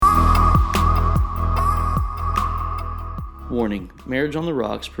Warning, Marriage on the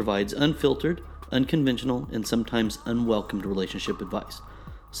Rocks provides unfiltered, unconventional, and sometimes unwelcomed relationship advice.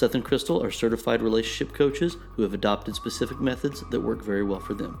 Seth and Crystal are certified relationship coaches who have adopted specific methods that work very well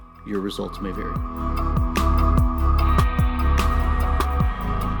for them. Your results may vary.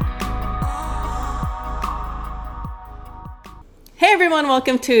 Hey everyone,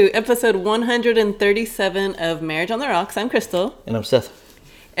 welcome to episode 137 of Marriage on the Rocks. I'm Crystal. And I'm Seth.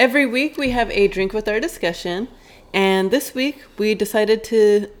 Every week we have a drink with our discussion, and this week we decided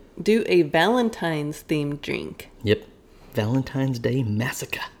to do a Valentine's themed drink. Yep. Valentine's Day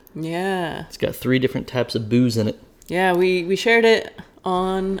Massacre. Yeah. It's got 3 different types of booze in it. Yeah, we shared it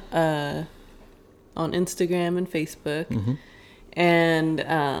on Instagram and Facebook. Mm-hmm.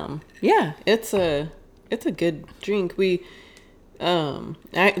 And yeah, it's a good drink. This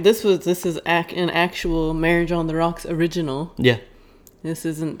is an actual Marriage on the Rocks original. Yeah. This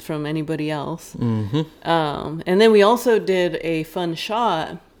isn't from anybody else. Mm-hmm. And then we also did a fun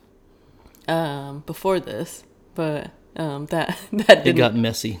shot before this, but that didn't. It got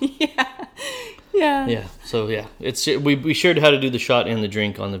messy. Yeah. Yeah. So yeah, it's we shared how to do the shot and the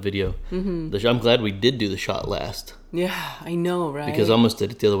drink on the video. Mm-hmm. I'm glad we did do the shot last. Yeah, I know, right? Because I almost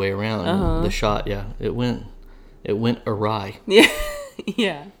did it the other way around. Uh-huh. The shot, yeah, it went awry. Yeah.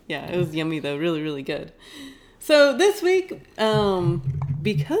 Yeah. It was yummy though. Really, really good. So this week,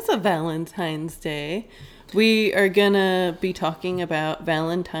 because of Valentine's Day, we are gonna be talking about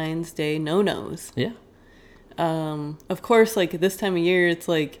Valentine's Day no-nos. Yeah. Of course, like this time of year, it's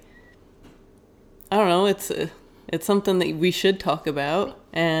like, I don't know, it's something that we should talk about,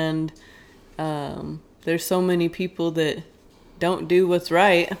 and there's so many people that don't do what's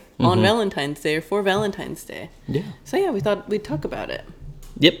right on Valentine's Day or for Valentine's Day. Yeah. So yeah, we thought we'd talk about it.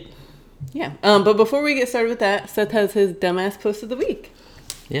 Yep. Yeah. But before we get started with that, Seth has his dumbass post of the week.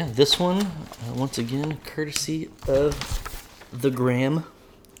 Yeah, this one, once again, courtesy of the gram.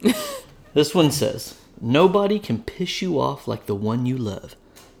 This one says, "Nobody can piss you off like the one you love.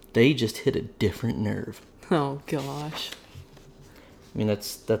 They just hit a different nerve." Oh gosh. I mean,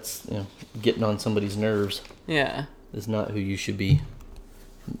 that's getting on somebody's nerves Yeah. is not who you should be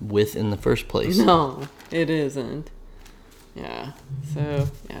with in the first place. No, it isn't. Yeah. So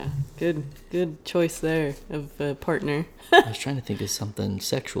yeah, good choice there of a partner. I was trying to think of something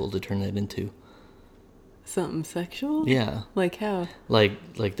sexual to turn that into. Something sexual? Yeah. Like how?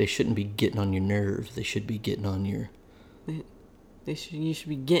 Like they shouldn't be getting on your nerves. They should be getting on your... You should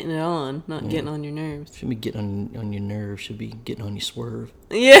be getting it on, not getting on your nerves. Should be getting on your nerves. Should be getting on your swerve.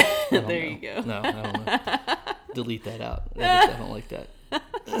 Yeah, there you go. No, I don't know. Delete that out. I don't like that.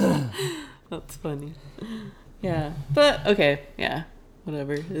 That's funny. Yeah, but okay, yeah,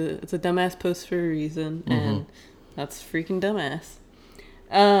 whatever. It's a dumbass post for a reason, and that's freaking dumbass.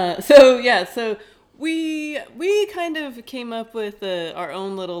 So we kind of came up with our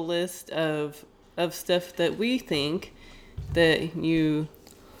own little list of stuff that we think that you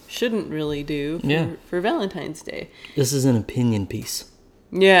shouldn't really do for Valentine's Day. This is an opinion piece.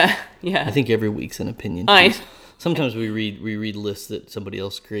 Yeah. I think every week's an opinion piece. Sometimes we read lists that somebody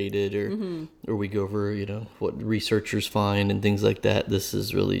else created, or we go over what researchers find and things like that. This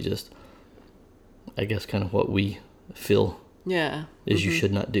is really just, I guess, kind of what we feel. Yeah. Is you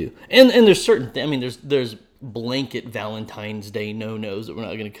should not do. And there's certain there's blanket Valentine's Day no-nos that we're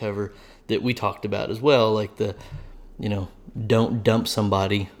not going to cover that we talked about as well, like the don't dump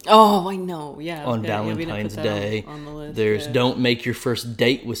somebody. Oh, I know. Yeah. On Valentine's Day. On the list, there's don't make your first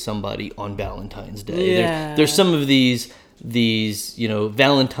date with somebody on Valentine's Day. Yeah. There's some of these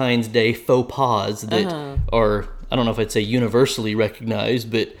Valentine's Day faux pas that are, I don't know if I'd say universally recognized,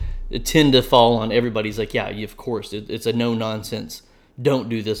 but it tend to fall on everybody's like, yeah, of course, it's a no nonsense. Don't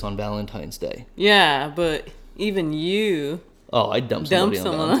do this on Valentine's Day. Yeah, but even you... Oh, I dumped somebody on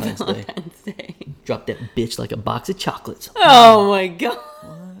Valentine's Day. Drop that bitch like a box of chocolates. Oh my god.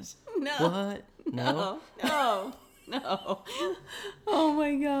 What? No. What? No. Oh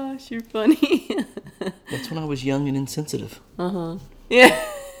my gosh, you're funny. That's when I was young and insensitive. Yeah.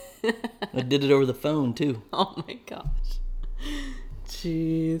 I did it over the phone too. Oh my gosh.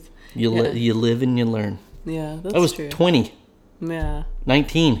 Jeez. You live and you learn. Yeah, that's true. I was 20. Yeah.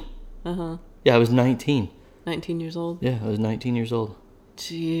 19. Yeah, I was 19. 19 years old? Yeah, I was 19 years old.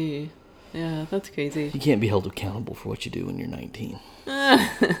 Gee. Yeah, that's crazy. You can't be held accountable for what you do when you're 19.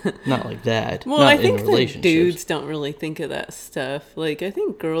 Not like that. Well, Not I think in that dudes don't really think of that stuff. Like, I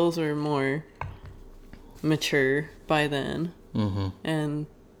think girls are more mature by then. Mm-hmm. And,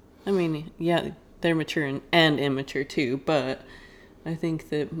 I mean, yeah, they're mature and immature too, but I think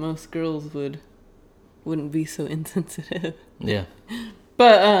that most girls wouldn't be so insensitive. Yeah.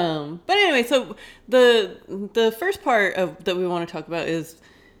 But anyway, so the first part of that we want to talk about is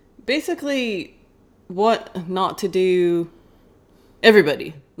basically what not to do.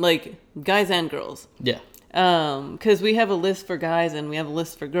 Everybody, like guys and girls. Yeah. Because we have a list for guys and we have a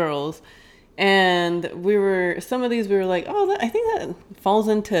list for girls, and some of these we were like, oh, I think that falls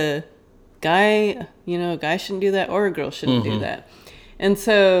into guy. Guy shouldn't do that, or a girl shouldn't do that. And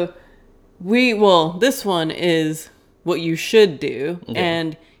so this one is what you should do,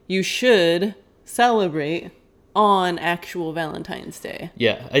 and you should celebrate on actual Valentine's Day.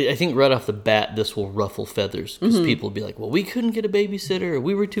 Yeah, I think right off the bat, this will ruffle feathers, because people will be like, well, we couldn't get a babysitter, or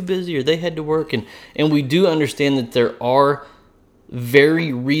we were too busy, or they had to work. And we do understand that there are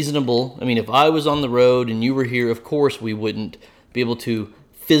very reasonable, I mean, if I was on the road and you were here, of course we wouldn't be able to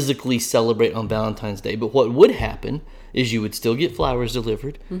physically celebrate on Valentine's Day. But what would happen is you would still get flowers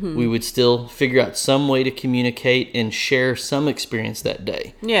delivered. We would still figure out some way to communicate and share some experience that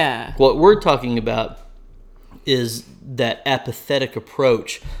day. Yeah. What we're talking about is that apathetic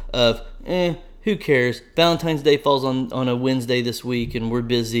approach of, who cares? Valentine's Day falls on a Wednesday this week, and we're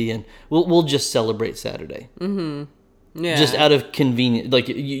busy, and we'll just celebrate Saturday. Yeah. Just out of convenience, like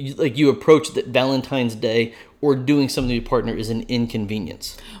you approach that Valentine's Day or doing something to your partner is an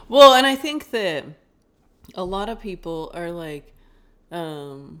inconvenience. Well, and I think that a lot of people are like,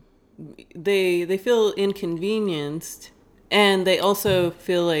 they feel inconvenienced, and they also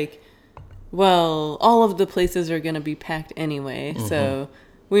feel like, well, all of the places are going to be packed anyway, so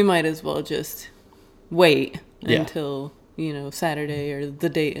we might as well just wait until, Saturday or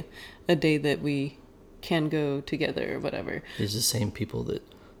a day that we can go together or whatever. There's the same people that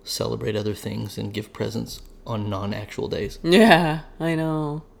celebrate other things and give presents on non-actual days. Yeah, I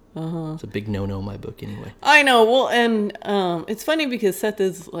know. It's a big no-no in my book anyway. I know. Well, and it's funny because Seth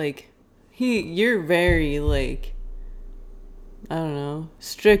is like, you're very like, I don't know,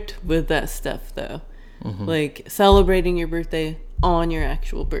 strict with that stuff though. Like celebrating your birthday on your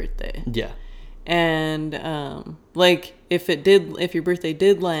actual birthday. Yeah. And like if your birthday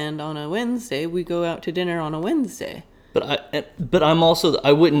did land on a Wednesday, we go out to dinner on a Wednesday. But I'm also,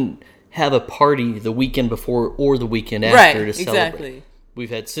 I wouldn't have a party the weekend before or the weekend after to celebrate.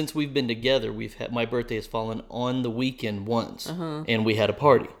 Exactly. Since we've been together, my birthday has fallen on the weekend once, and we had a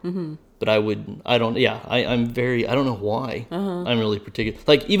party. But I don't know why. I'm really particular.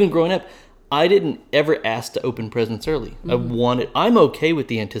 Like, even growing up, I didn't ever ask to open presents early. I'm okay with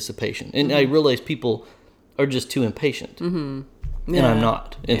the anticipation. And I realize people are just too impatient. And I'm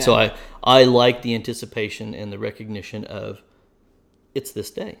not. And so I like the anticipation and the recognition of, it's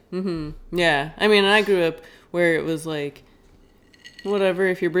this day. Yeah. I mean, I grew up where it was like, whatever,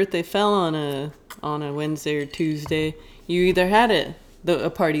 if your birthday fell on a Wednesday or Tuesday, you either had a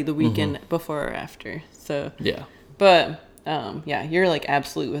party the weekend before or after. So yeah. But you're like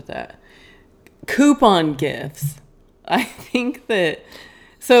absolute with that. Coupon gifts. I think that,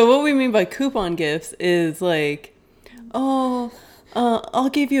 so what we mean by coupon gifts is like, I'll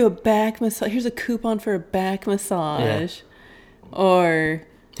give you a back massage. Here's a coupon for a back massage. Yeah. Or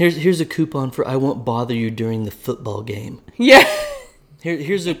here's a coupon for I won't bother you during the football game. Yeah.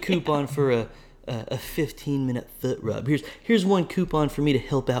 Here's a coupon for a 15-minute foot rub. Here's one coupon for me to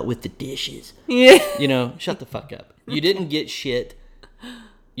help out with the dishes. Yeah. Shut the fuck up. You didn't get shit.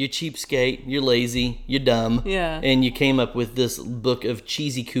 You're cheapskate. You're lazy. You're dumb. Yeah. And you came up with this book of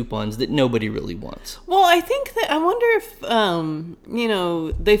cheesy coupons that nobody really wants. Well, I think that, I wonder if,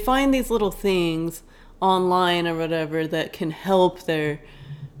 they find these little things online or whatever that can help their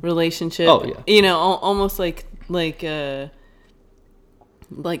relationship. Oh, yeah. Almost like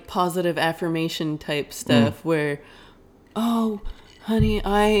positive affirmation type stuff where, oh, honey,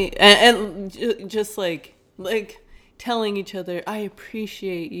 and just like telling each other, I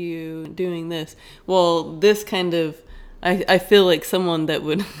appreciate you doing this. Well, this kind of, I feel like someone that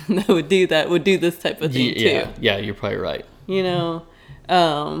would do that would do this type of thing too. Yeah, you're probably right.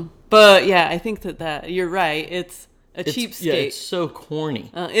 But yeah, I think that you're right. It's cheapskate. Yeah, it's so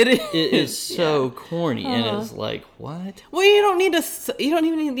corny. It is. It is so corny, and it's like, what? Well, you don't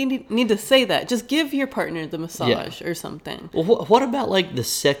even need to say that. Just give your partner the massage or something. Well, what about like the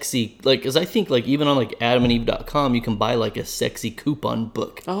sexy, like, because I think like even on like AdamandEve.com you can buy like a sexy coupon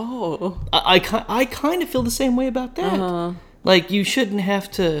book. Oh. I kind of feel the same way about that. Like, you shouldn't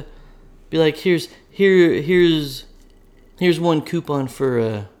have to be like, here's one coupon for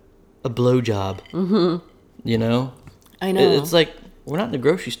a blowjob. I know. It's like, we're not in the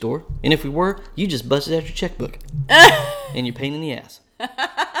grocery store, and if we were, you just busted out your checkbook, and you're pain in the ass. Yeah.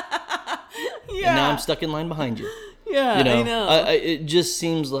 And now I'm stuck in line behind you. Yeah, I know. It just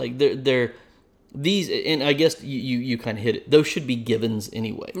seems like they're these, and I guess you kind of hit it. Those should be givens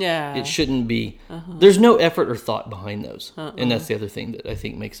anyway. Yeah. It shouldn't be. There's no effort or thought behind those, and that's the other thing that I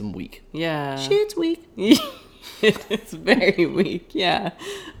think makes them weak. Yeah. Shit's weak. It's very weak. Yeah.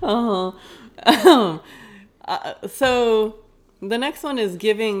 So the next one is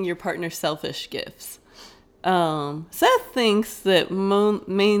giving your partner selfish gifts. Seth thinks that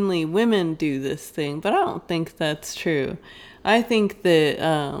mainly women do this thing, but I don't think that's true. I think that,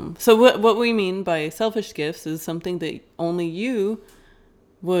 so what we mean by selfish gifts is something that only you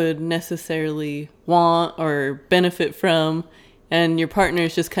would necessarily want or benefit from, and your partner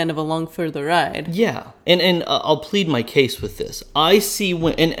is just kind of along for the ride. Yeah, and I'll plead my case with this. I see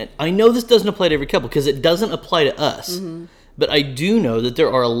when, and I know this doesn't apply to every couple because it doesn't apply to us, but I do know that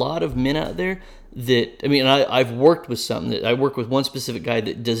there are a lot of men out there that, I mean, I've worked with some, that I work with one specific guy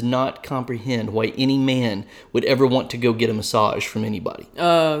that does not comprehend why any man would ever want to go get a massage from anybody.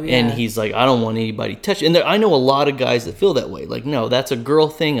 Oh, yeah. And he's like, I don't want anybody touching. And I know a lot of guys that feel that way. Like, no, that's a girl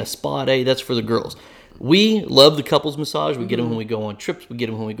thing, a spa day, that's for the girls. We love the couples massage. We get them when we go on trips. We get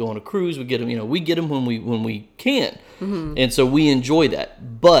them when we go on a cruise. We get them, we get them when we can. And so we enjoy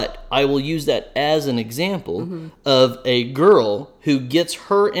that. But I will use that as an example of a girl who gets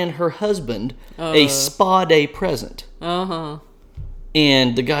her and her husband a spa day present.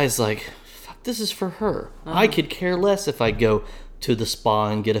 And the guy's like, fuck, this is for her. I could care less if I go to the spa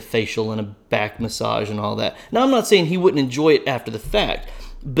and get a facial and a back massage and all that. Now, I'm not saying he wouldn't enjoy it after the fact,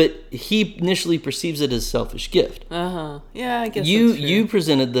 but he initially perceives it as a selfish gift. Yeah, I guess you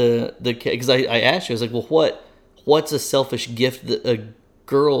presented the because I asked you, I was like, well, what's a selfish gift that a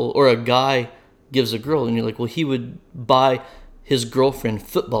girl or a guy gives a girl? And you're like, well, he would buy his girlfriend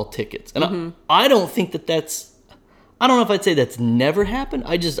football tickets. And I don't think that's, I don't know if I'd say that's never happened.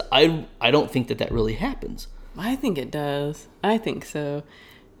 I don't think that really happens. I think it does. I think so.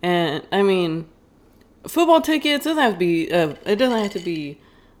 And I mean, football tickets doesn't have to be. It doesn't have to be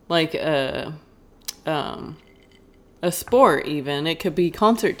like a sport. Even it could be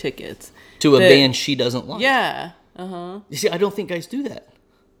concert tickets to a band she doesn't like. Yeah. You see, I don't think guys do that.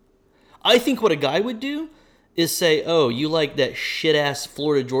 I think what a guy would do is say, "Oh, you like that shit ass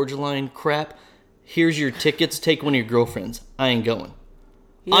Florida Georgia Line crap? Here's your tickets. Take one of your girlfriends. I ain't going."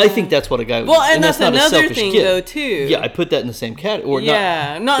 Yeah. I think that's what a guy would do. Well, and that's not another thing, gift. Though, too. Yeah, I put that in the same category.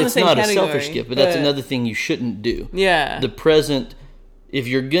 Yeah, not in the same category. It's not a selfish gift, but that's another thing you shouldn't do. Yeah. The present, if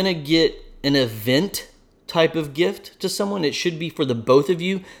you're going to get an event type of gift to someone, it should be for the both of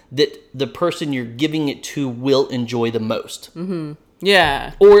you that the person you're giving it to will enjoy the most.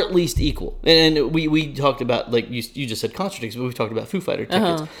 Yeah. Or at least equal. And we talked about, like, you just said concert tickets, but we talked about Foo Fighter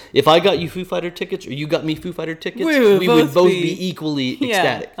tickets. If I got you Foo Fighter tickets or you got me Foo Fighter tickets, we would both be equally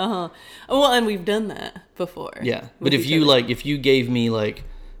ecstatic. Well, and we've done that before. Yeah. But if you gave me, like,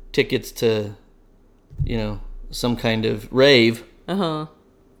 tickets to, some kind of rave, that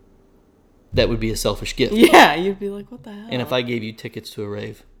would be a selfish gift. Yeah, you'd be like, what the hell? And if I gave you tickets to a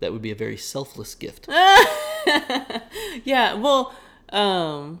rave, that would be a very selfless gift. Yeah, well...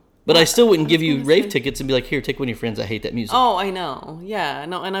 but I still wouldn't give you rave tickets and be like, here, take one of your friends. I hate that music. Oh, I know. Yeah,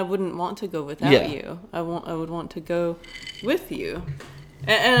 no, and I wouldn't want to go without you. I would want to go with you.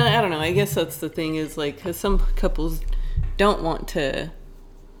 And I don't know. I guess that's the thing is, like, because some couples don't want to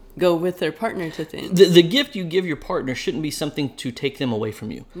go with their partner to things. The gift you give your partner shouldn't be something to take them away from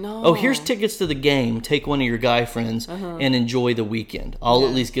you. No. Oh, here's tickets to the game. Take one of your guy friends and enjoy the weekend. I'll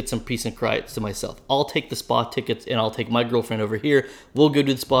at least get some peace and quiet to myself. I'll take the spa tickets and I'll take my girlfriend over here. We'll go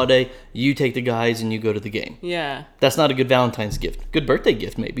to the spa day. You take the guys and you go to the game. Yeah. That's not a good Valentine's gift. Good birthday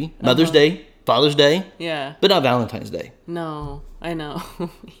gift, maybe. Mother's Day, Father's Day. Yeah. But not Valentine's Day. No, I know.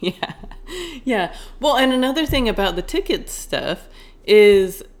 Yeah. Yeah. Well, and another thing about the tickets stuff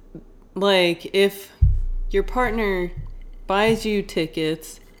is... like, if your partner buys you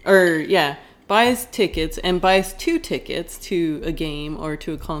tickets, buys tickets and buys 2 tickets to a game or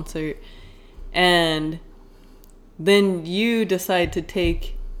to a concert, and then you decide to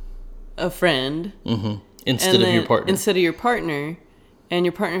take a friend instead of your partner, and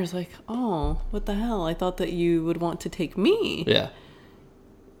your partner's like, oh, what the hell? I thought that you would want to take me. Yeah.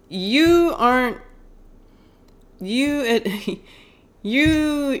 You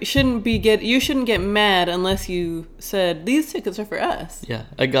shouldn't get mad unless you said these tickets are for us. Yeah,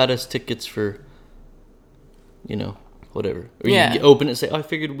 I got us tickets for, whatever. Or you open it and say, oh, I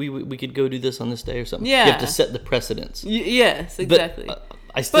figured we could go do this on this day or something. Yeah. You have to set the precedence. Yes, exactly. But,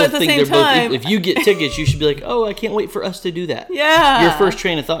 I still think they're both. If you get tickets, you should be like, oh, I can't wait for us to do that. Yeah. Your first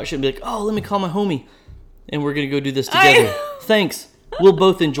train of thought should be like, oh, let me call my homie, and we're gonna go do this together. Thanks. We'll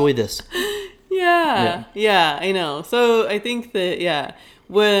both enjoy this. Yeah, I know. So I think that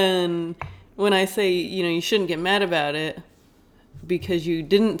when when I say, you shouldn't get mad about it because you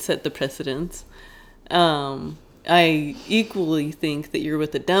didn't set the precedence, I equally think that you're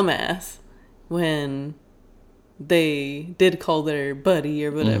with a dumbass when they did call their buddy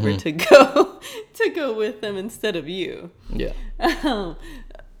or whatever to go with them instead of you. Yeah.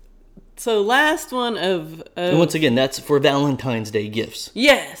 So last one of and once again, that's for Valentine's Day gifts.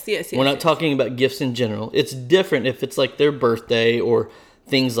 Yes. We're not talking about gifts in general. It's different if it's like their birthday or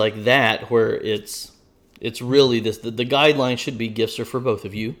things like that, where it's really this. The guideline should be gifts are for both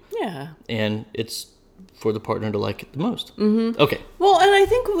of you. Yeah. And it's for the partner to like it the most. Mm-hmm. Okay. Well, and I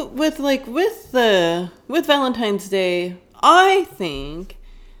think with Valentine's Day, I think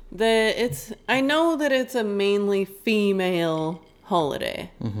that I know that it's a mainly female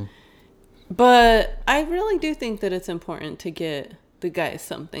holiday. Mm-hmm. But I really do think that it's important to get the guys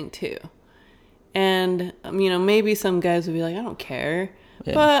something too. And, maybe some guys would be like, I don't care.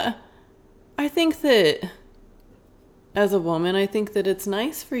 Yeah. But I think that as a woman, I think that it's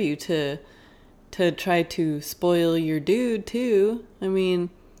nice for you to try to spoil your dude too. I mean,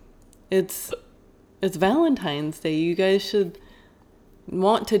 it's Valentine's Day. You guys should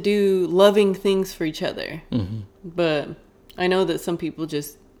want to do loving things for each other. Mm-hmm. But I know that some people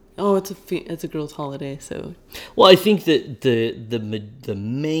just, it's a girl's holiday, so. Well, I think that the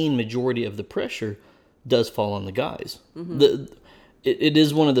main majority of the pressure does fall on the guys. Mm-hmm. It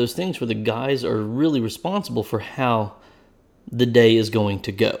is one of those things where the guys are really responsible for how the day is going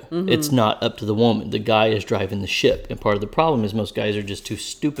to go. Mm-hmm. It's not up to the woman. The guy is driving the ship. And part of the problem is most guys are just too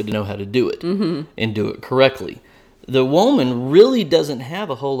stupid to know how to do it and do it correctly. The woman really doesn't have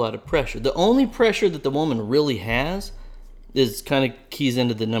a whole lot of pressure. The only pressure that the woman really has is kind of keys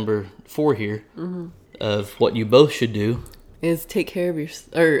into the number 4 here of what you both should do. Is take care of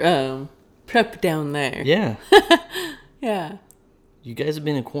your, prep down there. Yeah. Yeah. You guys have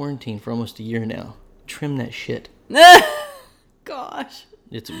been in quarantine for almost a year now. Trim that shit. Gosh.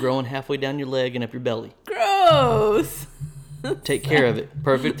 It's growing halfway down your leg and up your belly. Gross. Take care of it.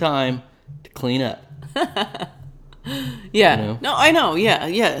 Perfect time to clean up. Yeah. No, I know. Yeah.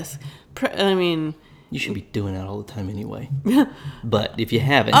 Yes. You should be doing that all the time anyway. But if you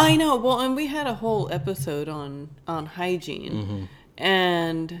haven't. I know. Well, and we had a whole episode on hygiene. Mm-hmm.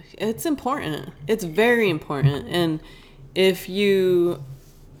 And it's important. It's very important. And if you,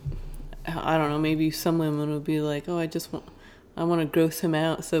 I don't know, maybe some women would be like, I want to gross him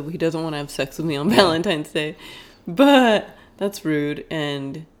out so he doesn't want to have sex with me on Valentine's Day. But that's rude.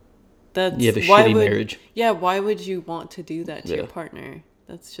 And that's you have a shitty marriage. Yeah, why would you want to do that to your partner?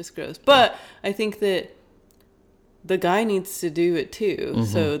 That's just gross. But I think that the guy needs to do it too. Mm-hmm.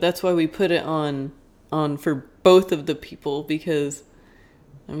 So that's why we put it on for both of the people, because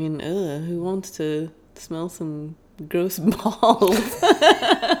who wants to smell some gross balls?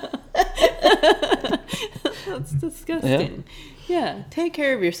 That's disgusting. Yeah, take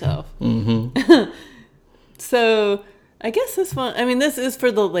care of yourself. Mm-hmm. So I guess this one, this is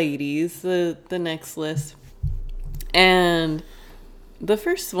for the ladies, the next list. And the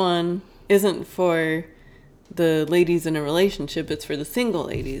first one isn't for the ladies in a relationship, it's for the single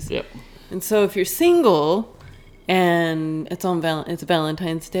ladies. Yep. And so if you're single and it's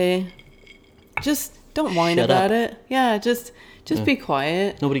Valentine's Day, just don't whine about it. Yeah, just be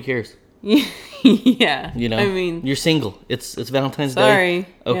quiet. Nobody cares. Yeah. You're single. It's Valentine's Day. Sorry.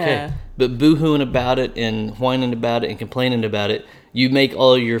 Okay. Yeah. But boo-hooing about it and whining about it and complaining about it, you make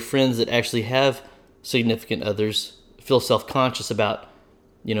all your friends that actually have significant others feel self-conscious about,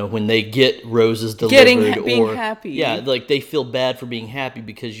 when they get roses delivered being happy. Yeah, like they feel bad for being happy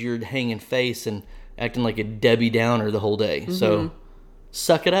because you're hanging face and acting like a Debbie Downer the whole day. Mm-hmm. So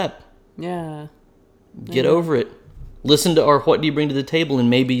suck it up. Yeah. Get over it. Listen to our What Do You Bring to the Table, and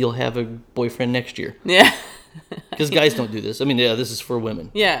maybe you'll have a boyfriend next year. Yeah. Because guys don't do this. This is for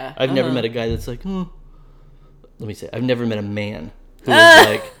women. Yeah. I've never met a guy that's like, let me say, I've never met a man who was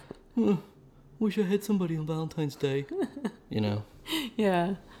like, wish I had somebody on Valentine's Day.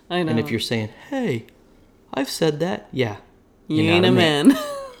 Yeah, I know. And if you're saying, hey, I've said that, yeah. You ain't a man.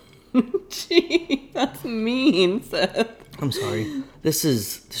 Gee, that's mean, Seth. I'm sorry.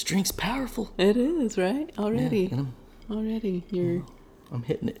 This drink's powerful. It is, right? Already. Yeah, already. I'm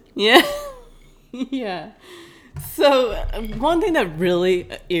hitting it. Yeah. Yeah. So, one thing that really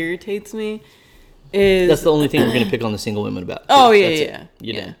irritates me is... That's the only thing we're going to pick on the single women about. Oh, yeah.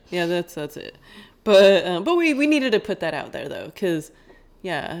 Yeah, that's it. But we needed to put that out there, though, because,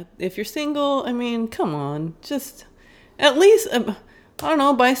 if you're single, come on. Just at least... I don't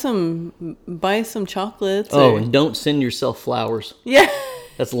know, buy some chocolates. And don't send yourself flowers. Yeah.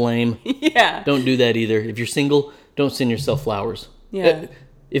 That's lame. Yeah. Don't do that either. If you're single, don't send yourself flowers. Yeah.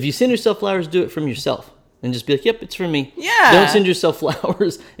 If you send yourself flowers, do it from yourself. And just be like, yep, it's from me. Yeah. Don't send yourself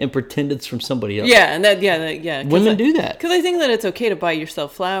flowers and pretend it's from somebody else. Yeah, and yeah. Women do that. Because I think that it's okay to buy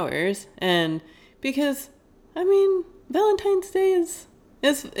yourself flowers, and because, I mean, Valentine's Day is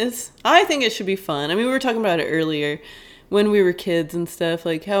I think it should be fun. I mean, we were talking about it earlier when we were kids and stuff,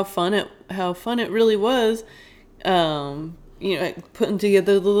 like how fun it really was. You know, putting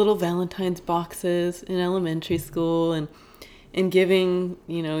together the little Valentine's boxes in elementary school and giving,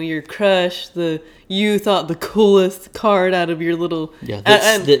 you know, your crush you thought the coolest card out of your little... Yeah,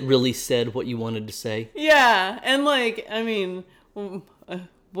 that really said what you wanted to say. Yeah, and like, I mean,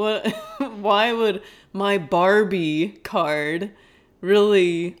 what? Why would my Barbie card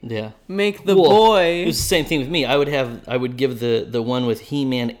really make the boy... It was the same thing with me. I would give the one with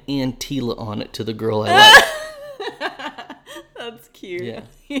He-Man and Tila on it to the girl I like. That's cute. Yeah.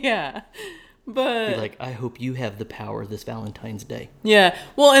 Yeah. But be like, I hope you have the power this Valentine's Day. Yeah.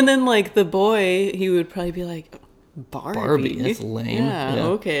 Well, and then like the boy, he would probably be like, Barbie? That's lame. Yeah,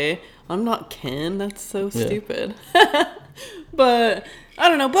 okay. I'm not Ken. That's so stupid. But I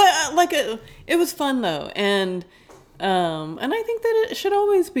don't know. But like it was fun though, and I think that it should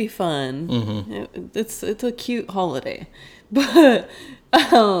always be fun. Mm-hmm. It's a cute holiday, but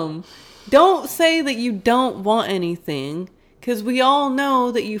don't say that you don't want anything. Because we all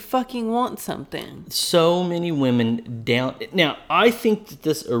know that you fucking want something. So many women down... Now, I think that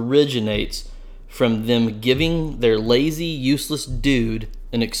this originates from them giving their lazy, useless dude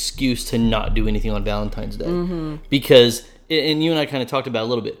an excuse to not do anything on Valentine's Day. Mm-hmm. Because, and you and I kind of talked about it a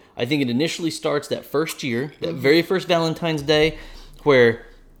little bit, I think it initially starts that first year, that very first Valentine's Day, where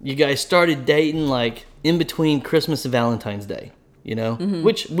you guys started dating like in between Christmas and Valentine's Day, you know? Mm-hmm.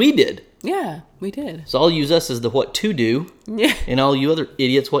 Which we did. Yeah, we did. So I'll use us as the what to do, and all you other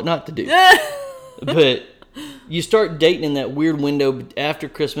idiots what not to do. But you start dating in that weird window after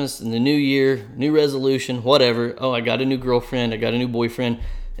Christmas and the New Year, new resolution, whatever. Oh, I got a new girlfriend, I got a new boyfriend,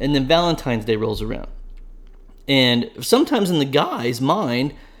 and then Valentine's Day rolls around. And sometimes in the guy's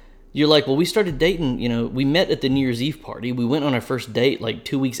mind, you're like, well, we started dating, you know, we met at the New Year's Eve party. We went on our first date like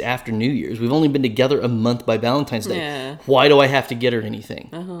 2 weeks after New Year's. We've only been together a month by Valentine's Day. Yeah. Why do I have to get her anything?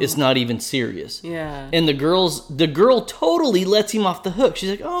 Uh-huh. It's not even serious. Yeah. And the girl totally lets him off the hook. She's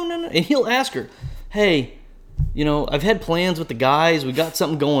like, oh, no. And he'll ask her, hey, you know, I've had plans with the guys. We got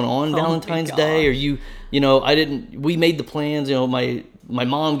something going on Valentine's Day. Or we made the plans, you know, my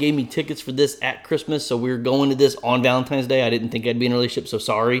mom gave me tickets for this at Christmas, so we were going to this on Valentine's Day. I didn't think I'd be in a relationship, so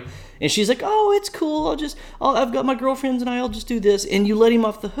sorry. And she's like, oh, it's cool. I've got my girlfriends and I'll just do this. And you let him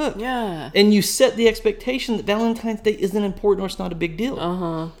off the hook. Yeah. And you set the expectation that Valentine's Day isn't important or it's not a big deal.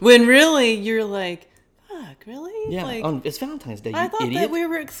 Uh-huh. When really, you're like, fuck, really? Yeah, like, it's Valentine's Day, you I thought idiot. that we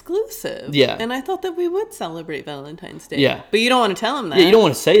were exclusive. Yeah. And I thought that we would celebrate Valentine's Day. Yeah. But you don't want to tell him that. Yeah, you don't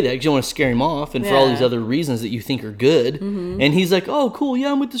want to say that because you don't want to scare him off and for all Yeah. these other reasons that you think are good. Mm-hmm. And he's like, oh, cool,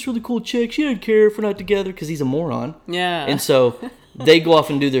 yeah, I'm with this really cool chick. She didn't care if we're not together because he's a moron. Yeah. And so they go off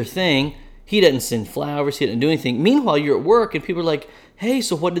and do their thing. He doesn't send flowers. He doesn't do anything. Meanwhile, you're at work and people are like, hey,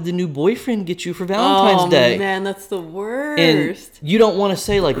 so what did the new boyfriend get you for Valentine's Day? Oh, man, that's the worst. And you don't want to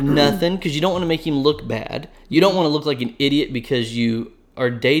say, like, nothing because you don't want to make him look bad. You don't want to look like an idiot because you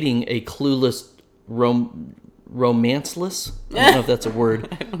are dating a clueless, romanceless? I don't know if that's a word.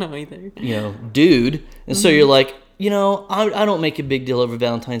 I don't know either. You know, dude. And so you're like, you know, I don't make a big deal over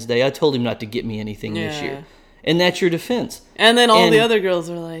Valentine's Day. I told him not to get me anything this year. And that's your defense. And then all the other girls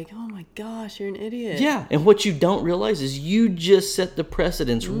are like, oh my gosh, you're an idiot. Yeah. And what you don't realize is you just set the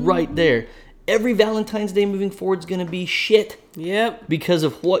precedence right there. Every Valentine's Day moving forward is going to be shit. Yep. Because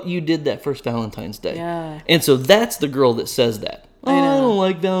of what you did that first Valentine's Day. Yeah. And so that's the girl that says that. I know. I don't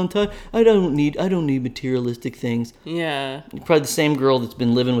like Valentine. I don't need materialistic things. Yeah. You're probably the same girl that's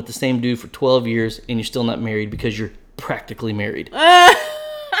been living with the same dude for 12 years and you're still not married because you're practically married.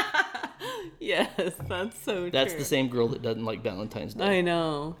 Yes, that's so true. That's the same girl that doesn't like Valentine's Day. I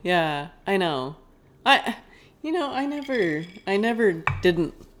know. Yeah, I know. I never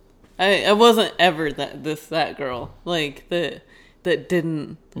didn't. I wasn't ever that girl like that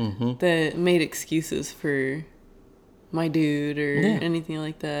didn't that made excuses for my dude or anything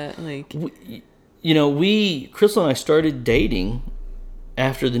like that. Like, Crystal and I started dating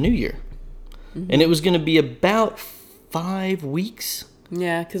after the New Year, and it was going to be about 5 weeks.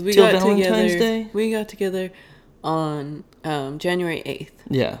 Yeah, because we got Valentine's together. Day? We got together on January 8th.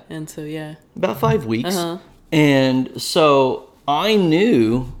 Yeah, and so about 5 weeks. And so I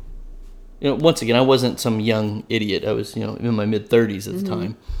knew, once again, I wasn't some young idiot. I was, in my mid-30s at the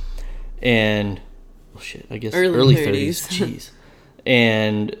time, and I guess early 30s. Jeez.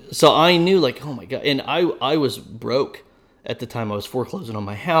 And so I knew, like, oh my God, and I was broke at the time I was foreclosing on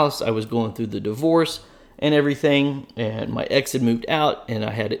my house. I was going through the divorce and everything, and my ex had moved out, and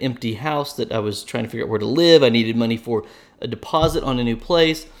I had an empty house that I was trying to figure out where to live. I needed money for a deposit on a new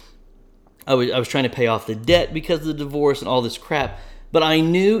place. I was trying to pay off the debt because of the divorce and all this crap. But I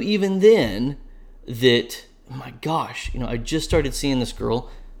knew even then that, my gosh, I just started seeing this girl.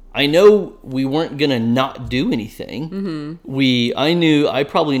 I know we weren't going to not do anything. I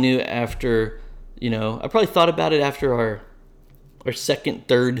probably knew after, I probably thought about it after our second,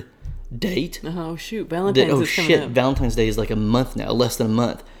 third date. Oh, shoot. Valentine's Day is like a month now, less than a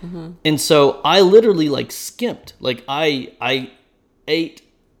month. And so I literally skimped. I ate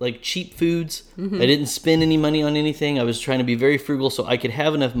cheap foods. I didn't spend any money on anything. I was trying to be very frugal so I could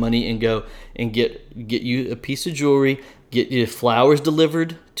have enough money and go and get you a piece of jewelry, get you flowers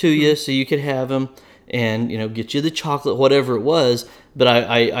delivered to you so you could have them, and get you the chocolate, whatever it was. But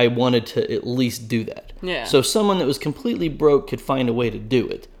I wanted to at least do that. Yeah. So someone that was completely broke could find a way to do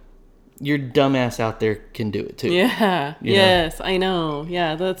it. Your dumbass out there can do it too. Yeah. Yes, I know.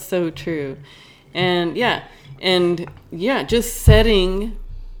 Yeah, that's so true. And just setting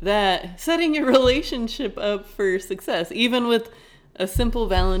your relationship up for success, even with a simple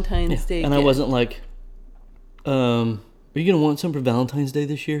Valentine's Day and gift. I wasn't like, are you gonna want something for Valentine's Day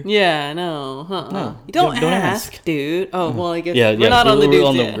this year? Yeah, no. No, you don't ask, dude. Oh, well, I guess we're not on the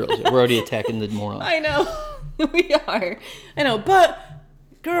dudes yet. Girls yet. We're already attacking the morons. I know. We are. I know, but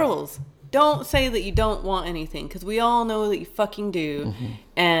girls, don't say that you don't want anything, because we all know that you fucking do.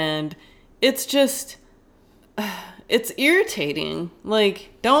 And it's just, it's irritating.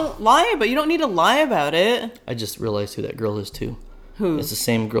 Don't lie about it. You don't need to lie about it. I just realized who that girl is too. Who? It's the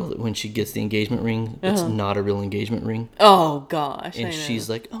same girl that when she gets the engagement ring, it's not a real engagement ring. Oh, gosh. And she's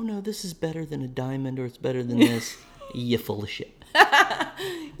like, oh no, this is better than a diamond, or it's better than this. You full of shit.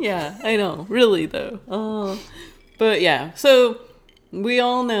 Yeah, I know. Really, though. Oh. But yeah, so we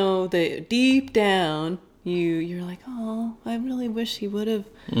all know that deep down, you're like, oh, I really wish he would have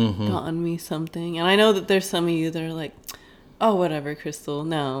gotten me something. And I know that there's some of you that are like, oh, whatever, Crystal.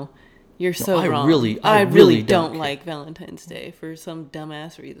 No, you're so wrong. I really don't like Valentine's Day for some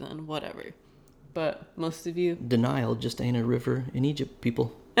dumbass reason. Whatever. But most of you, denial just ain't a river in Egypt,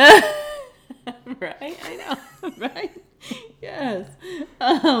 people. Right? I know. Right? Yes.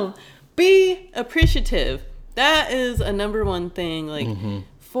 Be appreciative. That is a number one thing,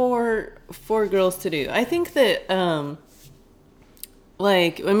 for girls to do. I think that,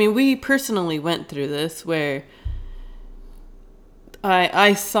 we personally went through this where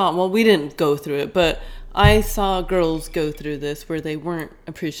I saw, well, we didn't go through it, but I saw girls go through this where they weren't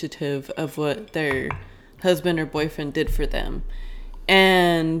appreciative of what their husband or boyfriend did for them.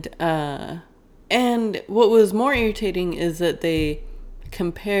 And what was more irritating is that they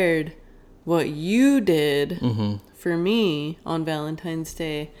compared what you did for me on Valentine's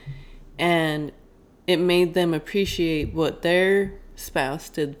Day, and it made them appreciate what their spouse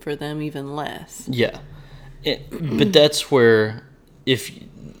did for them even less. Yeah. But that's where, if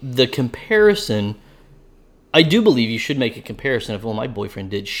the comparison, I do believe you should make a comparison of, well, my boyfriend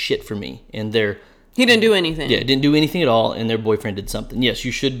did shit for me, and he didn't do anything. Yeah, didn't do anything at all, and their boyfriend did something. Yes,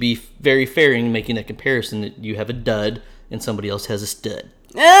 you should be very fair in making that comparison, that you have a dud and somebody else has a stud.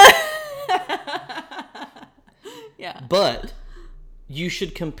 Yeah. But you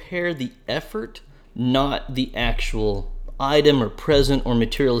should compare the effort, not the actual item or present or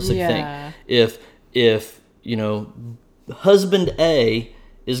materialistic thing. If husband A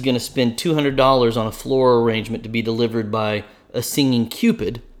is going to spend $200 on a floral arrangement to be delivered by a singing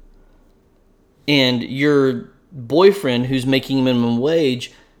Cupid, and your boyfriend who's making minimum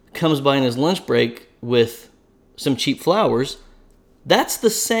wage comes by in his lunch break with some cheap flowers, that's the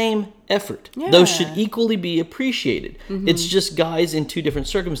same effort. Yeah. Those should equally be appreciated. It's just guys in two different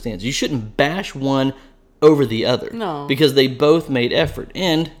circumstances. You shouldn't bash one over the other. No. Because they both made effort.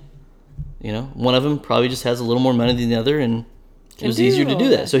 And, one of them probably just has a little more money than the other, and it was easier to do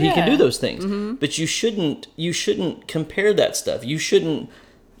that. So he can do those things. But you shouldn't compare that stuff. You shouldn't,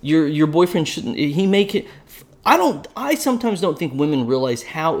 your boyfriend shouldn't, he make it, I sometimes don't think women realize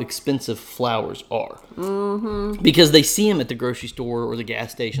how expensive flowers are. Because they see them at the grocery store or the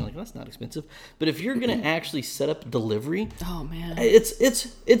gas station, like, that's not expensive. But if you're going to actually set up delivery, oh man,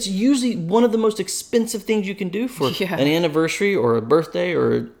 it's usually one of the most expensive things you can do for an anniversary or a birthday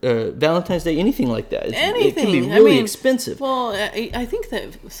or Valentine's Day, anything like that. It can be really expensive. Well, I think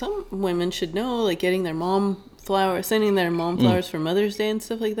that some women should know, getting their mom flowers, sending their mom flowers for Mother's Day and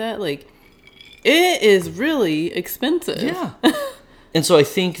stuff like that, it is really expensive. Yeah. And so I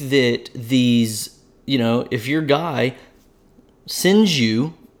think that these, if your guy sends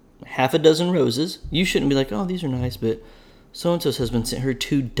you half a dozen roses, you shouldn't be like, oh, these are nice, but so-and-so's husband sent her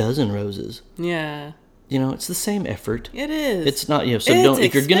 24 roses. Yeah. You know, it's the same effort. It is. It's not, you know, so don't,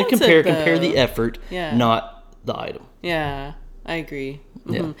 if you're going to compare the effort, yeah. not the item. Yeah, I agree.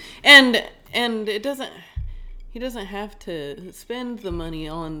 Yeah. And it doesn't, he doesn't have to spend the money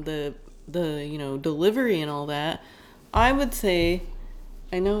on the you know, delivery and all that. I would say,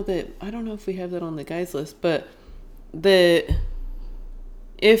 I know that, I don't know if we have that on the guys list, but that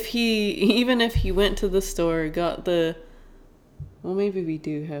even if he went to the store, got well, maybe we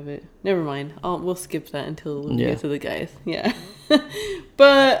do have it. Never mind. We'll skip that until we get to the guys. Yeah.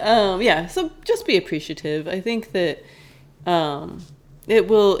 But, yeah, so just be appreciative. I think that it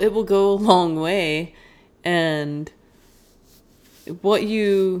will go a long way. And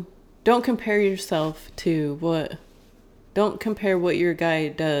don't compare yourself to don't compare what your guy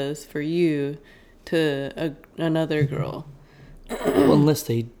does for you to another girl. Well, unless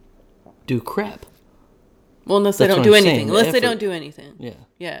they do crap. Well, unless they don't do anything. Unless they don't do anything. Yeah.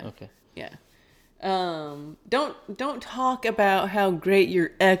 Yeah. Okay. Yeah. Don't talk about how great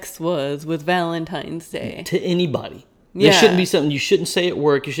your ex was with Valentine's Day. To anybody. Yeah. There shouldn't be something you shouldn't say at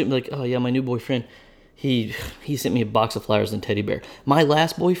work. You shouldn't be like, oh yeah, my new boyfriend, he sent me a box of flowers and a teddy bear. My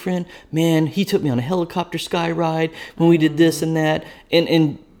last boyfriend, man, he took me on a helicopter sky ride when we did this and that.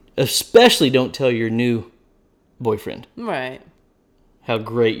 And especially don't tell your new boyfriend. Right. How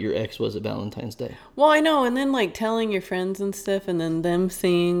great your ex was at Valentine's Day. Well, I know, and then like telling your friends and stuff, and then them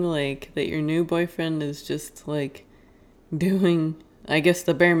seeing like that your new boyfriend is just like doing, I guess,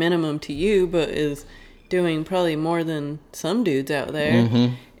 the bare minimum to you, but is doing probably more than some dudes out there.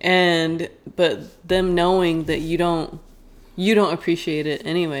 Mm-hmm. But them knowing that you don't appreciate it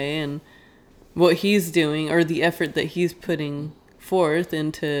anyway, and what he's doing or the effort that he's putting forth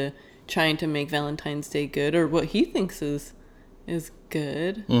into trying to make Valentine's Day good, or what he thinks is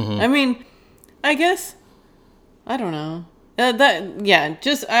good. Mm-hmm. I mean, I guess, I don't know.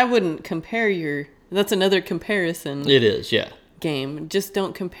 I wouldn't compare that's another comparison. It is, yeah. Game. Just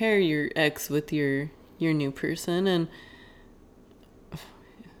don't compare your ex with your new person. And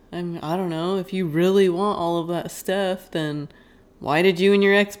I don't know, if you really want all of that stuff, then why did you and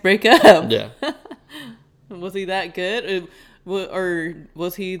your ex break up? Yeah. Was he that good? Or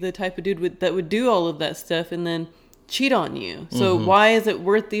was he the type of dude that would do all of that stuff and then cheat on you? So why is it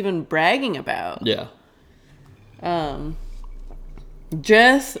worth even bragging about? Yeah.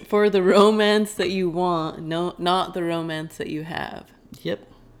 Dress for the romance that you want, not the romance that you have. Yep.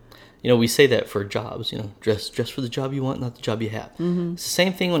 You know, we say that for jobs, you know, dress for the job you want, not the job you have. Mm-hmm. It's the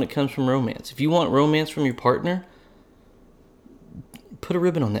same thing when it comes from romance. If you want romance from your partner, put a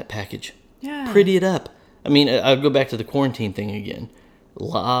ribbon on that package. Yeah. Pretty it up. I mean, I'll go back to the quarantine thing again. A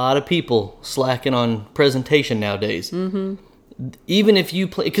lot of people slacking on presentation nowadays. Mm-hmm. Even if you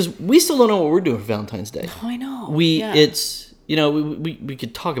play, because we still don't know what we're doing for Valentine's Day. Oh, I know. It's, you know, we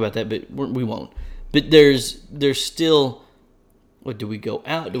could talk about that, but we won't. But there's still, what, do we go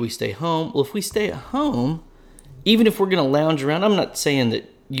out? Do we stay home? Well, if we stay at home, even if we're going to lounge around, I'm not saying that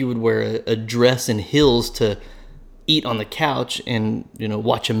you would wear a dress and heels to eat on the couch and, you know,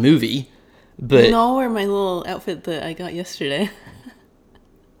 watch a movie. But I'll wear my little outfit that I got yesterday.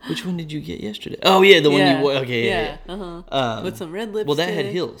 Which one did you get yesterday? Oh, yeah, the one you wore. Okay, yeah. Uh-huh. With some red lipstick. Well, that had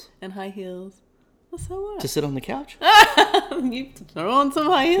heels. And high heels. Well, so what? To sit on the couch? You throw on some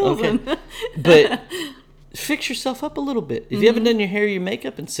high heels. Okay. But fix yourself up a little bit. If you haven't done your hair or your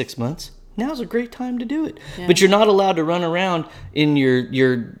makeup in 6 months, now's a great time to do it. Yeah. But you're not allowed to run around in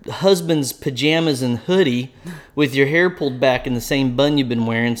your husband's pajamas and hoodie with your hair pulled back in the same bun you've been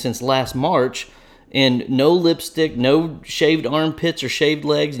wearing since last March, and no lipstick, no shaved armpits or shaved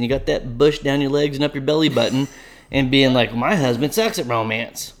legs, and you got that bush down your legs and up your belly button, and being like, my husband sucks at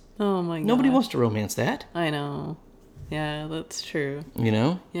romance. Oh my God. Nobody wants to romance that. I know. Yeah, that's true. You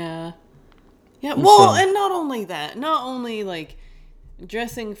know? Yeah. Yeah, well, and not only that, not only like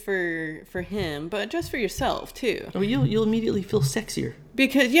dressing for him, but dress for yourself too. Oh, you'll immediately feel sexier.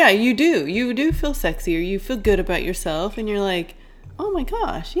 Because you do feel sexier. You feel good about yourself, and you're like, oh my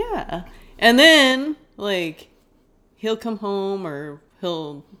gosh, yeah. And then like he'll come home, or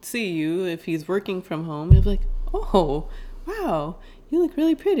he'll see you if he's working from home. He'll be like, oh wow, you look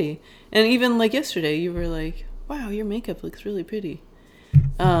really pretty. And even like yesterday, you were like, wow, your makeup looks really pretty.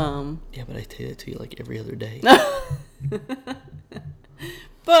 Yeah, but I say that to you like every other day.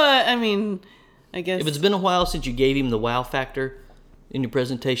 But I mean, I guess if it's been a while since you gave him the wow factor in your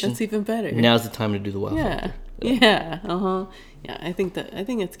presentation, that's even better. Now's the time to do the wow factor. Yeah. Yeah, I think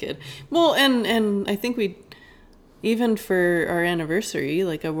it's good. Well, and I think we, even for our anniversary,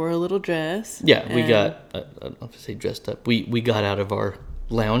 like I wore a little dress. Yeah, we got, I don't have to say dressed up. We got out of our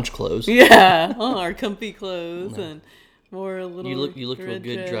lounge clothes. Yeah, our comfy clothes, and Wore a little. You looked real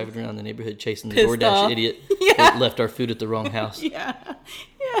good driving around the neighborhood chasing the Pissed DoorDash off. idiot Yeah. that left our food at the wrong house. Yeah,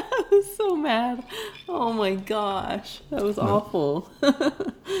 I was so mad. Oh my gosh, that was awful.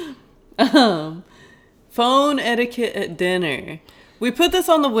 Phone etiquette at dinner. We put this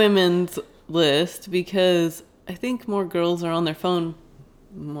on the women's list because I think more girls are on their phone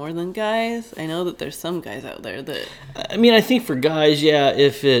more than guys. I know that there's some guys out there that... I mean, I think for guys, yeah,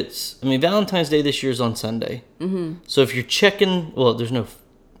 if it's... I mean, Valentine's Day this year is on Sunday. Mm-hmm. So if you're checking... Well, there's no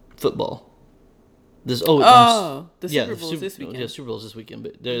football. The Super Bowl's this weekend. Yeah, Super Bowl's this weekend,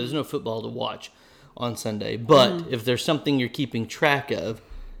 but there's no football to watch on Sunday. But if there's something you're keeping track of,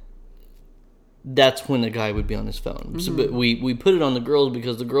 that's when the guy would be on his phone. Mm-hmm. So, but we put it on the girls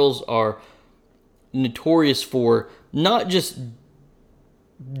because the girls are notorious for not just...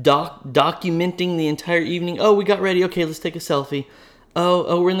 documenting the entire evening. Oh, we got ready. Okay, let's take a selfie.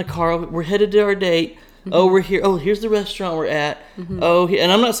 Oh, we're in the car. We're headed to our date. Mm-hmm. Oh, we're here. Oh, here's the restaurant we're at. Mm-hmm.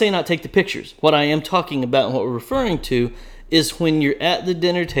 And I'm not saying not take the pictures. What I am talking about and what we're referring to is when you're at the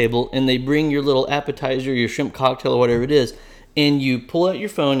dinner table and they bring your little appetizer, your shrimp cocktail or whatever it is, and you pull out your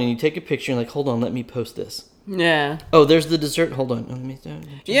phone and you take a picture and like, hold on, let me post this. Yeah. Oh, there's the dessert. Hold on.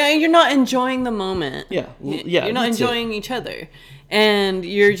 Yeah, you're not enjoying the moment. Yeah. You're not enjoying each other. And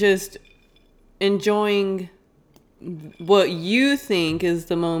you're just enjoying what you think is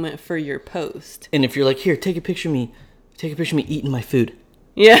the moment for your post. And if you're like, here, take a picture of me eating my food.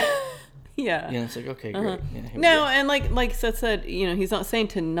 Yeah. Yeah. Yeah, it's like, okay, great. Yeah, no, and like Seth said, he's not saying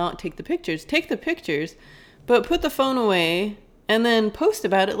to not take the pictures. Take the pictures, but put the phone away and then post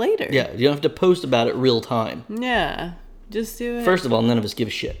about it later. Yeah, you don't have to post about it real time. Yeah, just do it. First of all, none of us give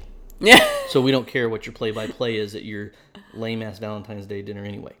a shit. Yeah. So we don't care what your play-by-play is at your lame-ass Valentine's Day dinner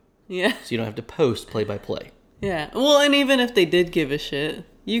anyway. Yeah. So you don't have to post play-by-play. Yeah. Well, and even if they did give a shit,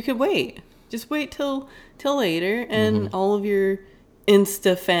 you could wait. Just wait till later, and all of your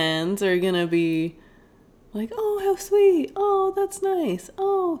Insta fans are going to be like, oh, how sweet. Oh, that's nice.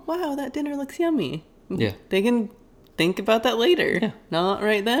 Oh, wow, that dinner looks yummy. Yeah. They can think about that later. Yeah. Not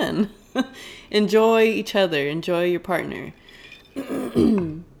right then. Enjoy each other. Enjoy your partner.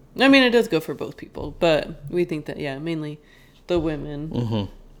 I mean, it does go for both people, but we think that, mainly the women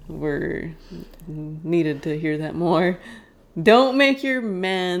were needed to hear that more. Don't make your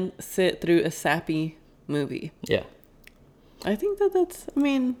man sit through a sappy movie. Yeah. I think that's,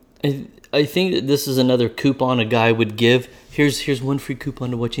 I think that this is another coupon a guy would give. Here's one free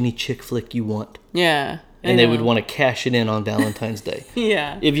coupon to watch any chick flick you want. Yeah. And they would want to cash it in on Valentine's Day.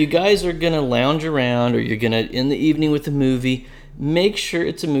 Yeah. If you guys are going to lounge around or you're going to end the evening with a movie, make sure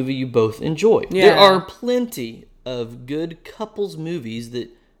it's a movie you both enjoy. Yeah. There are plenty of good couples movies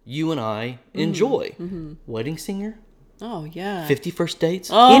that you and I enjoy. Mm-hmm. Wedding Singer. Oh, yeah. 50 First Dates.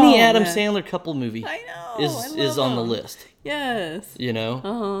 Oh, any Adam Sandler couple movie I know, is on the list. Yes.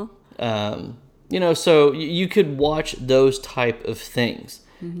 So you could watch those type of things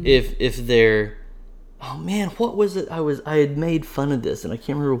if they're... Oh, man, what was it? I had made fun of this, and I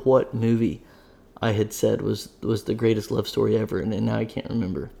can't remember what movie I had said was the greatest love story ever, and now I can't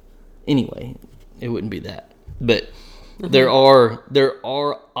remember. Anyway, it wouldn't be that. But there are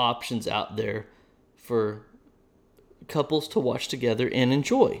options out there for couples to watch together and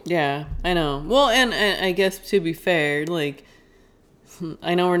enjoy. Yeah, I know. Well, and I guess to be fair, like,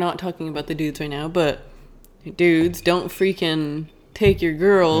 I know we're not talking about the dudes right now, but dudes, don't freaking take your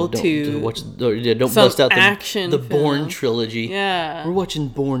girl don't bust out the Bourne trilogy. Yeah, we're watching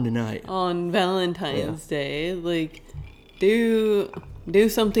Bourne tonight on Valentine's Day. Like, do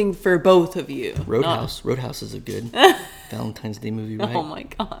something for both of you. Roadhouse is a good Valentine's Day movie, right? Oh my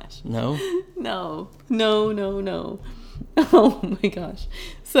gosh. No. Oh my gosh.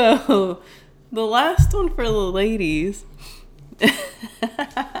 So the last one for the ladies.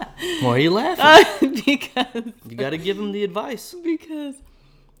 Why are you laughing? Because you got to give them the advice. Because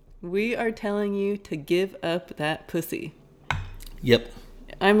we are telling you to give up that pussy. Yep.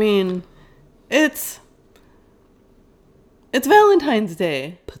 I mean, it's Valentine's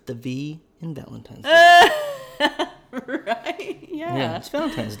Day. Put the V in Valentine's Day. Right? Yeah. Yeah, it's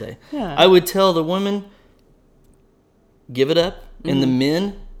Valentine's Day. Yeah. I would tell the women, give it up, and the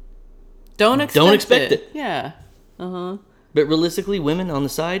men, don't expect it. Yeah. But realistically, women on the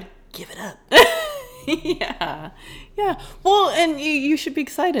side, give it up. Yeah. Well, and you should be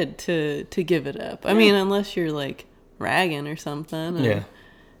excited to give it up. I mean, unless you're like ragging or something. Yeah.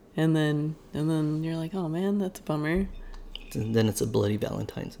 And then you're like, oh man, that's a bummer. And then it's a Bloody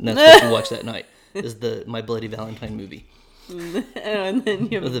Valentine's, and that's what you watch that night. Is My Bloody Valentine movie. And then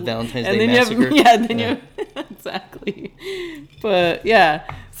you have the Valentine's Day Massacre. You have exactly. But yeah,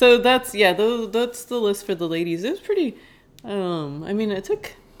 so that's the list for the ladies. It was pretty I mean, it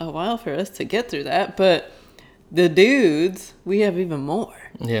took a while for us to get through that, but the dudes, we have even more.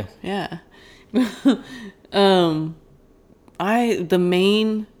 Yeah. Yeah. The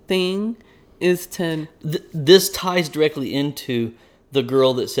main thing is to... This ties directly into the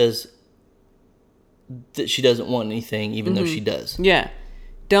girl that says that she doesn't want anything, even though she does. Yeah.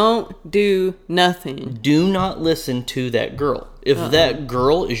 Don't do nothing. Do not listen to that girl. If that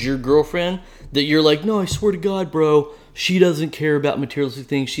girl is your girlfriend, that you're like, no, I swear to God, bro, she doesn't care about materialistic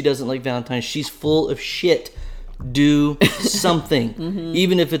things. She doesn't like Valentine's. She's full of shit. Do something.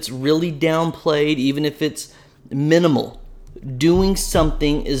 Even if it's really downplayed, even if it's minimal. Doing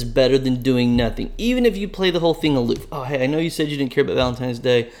something is better than doing nothing. Even if you play the whole thing aloof. Oh, hey, I know you said you didn't care about Valentine's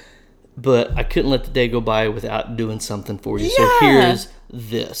Day, but I couldn't let the day go by without doing something for you. Yeah. So here's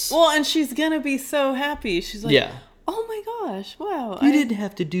this. Well, and she's going to be so happy. She's like, oh my gosh, wow. You didn't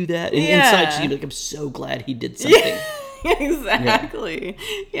have to do that. And inside she's like, I'm so glad he did something. Exactly.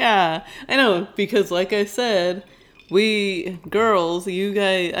 Yeah. I know, because like I said, we girls, you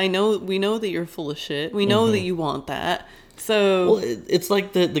guys, we know that you're full of shit. We know that you want that. So well, it's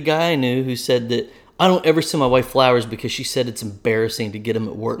like the guy I knew who said that I don't ever send my wife flowers because she said it's embarrassing to get them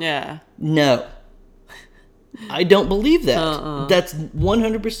at work. Yeah. No. I don't believe that. That's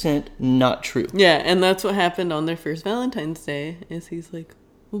 100% not true. Yeah, and that's what happened on their first Valentine's Day. Is he's like,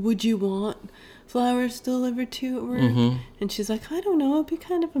 well, would you want flowers delivered to you at work? And she's like, I don't know. It'd be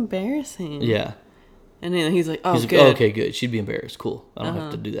kind of embarrassing. Yeah. And then he's like, oh, he's good. Like, oh, okay, good. She'd be embarrassed. Cool. I don't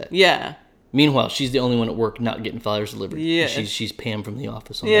have to do that. Yeah. Meanwhile, she's the only one at work not getting flowers delivered. Yeah. She's Pam from The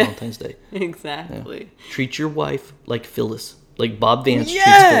Office on Valentine's Day. Exactly. Yeah. Treat your wife like Phyllis. Like Bob Vance treats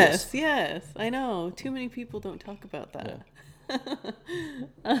Phyllis. Yes, I know. Too many people don't talk about that.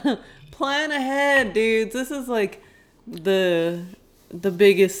 Yeah. Plan ahead, dudes. This is like the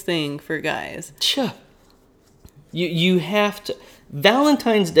biggest thing for guys. You have to...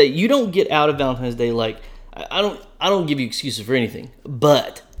 Valentine's Day, you don't get out of Valentine's Day like... I don't give you excuses for anything.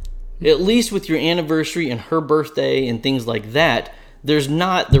 But at least with your anniversary and her birthday and things like that, there's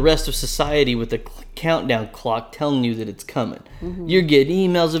not the rest of society with a countdown clock telling you that it's coming. You're getting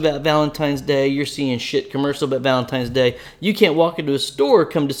emails about Valentine's Day. You're seeing shit commercial about Valentine's Day. You can't walk into a store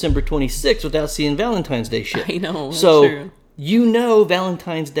come December 26th without seeing Valentine's Day shit. I know. So true. You know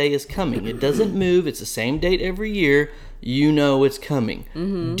Valentine's Day is coming. It doesn't move. It's the same date every year. You know it's coming.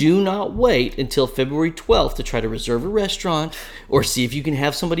 Do not wait until February 12th to try to reserve a restaurant or see if you can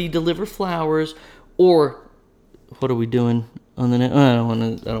have somebody deliver flowers or what are we doing on the net? I don't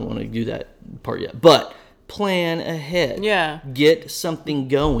want to do that part yet. But plan ahead. Yeah. Get something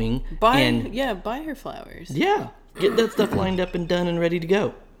going. Buy her flowers. Yeah. Get that stuff lined up and done and ready to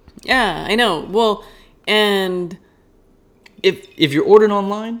go. Yeah, I know. Well, and if you're ordering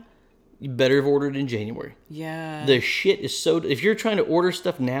online, you better have ordered in January. Yeah. The shit is so... If you're trying to order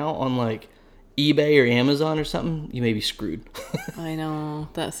stuff now on, like, eBay or Amazon or something, you may be screwed. I know.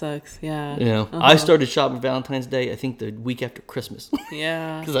 That sucks. Yeah. You know, I started shopping Valentine's Day, I think, the week after Christmas.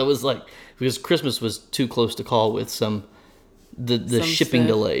 Yeah. Because I was like... Because Christmas was too close to call with some shipping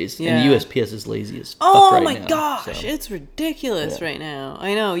delays. Yeah. And the USPS is lazy as fuck right now. Oh, my gosh. So. It's ridiculous right now.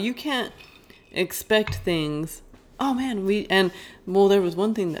 I know. You can't expect things... Oh, man, there was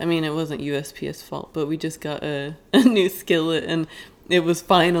one thing, it wasn't USPS fault, but we just got a new skillet, and it was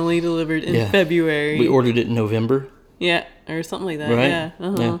finally delivered in February. We ordered it in November. Yeah, or something like that.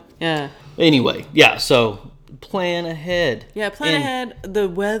 Right? Yeah. Anyway, so plan ahead. Yeah, plan ahead. The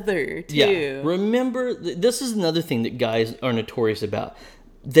weather, too. Yeah, remember, this is another thing that guys are notorious about.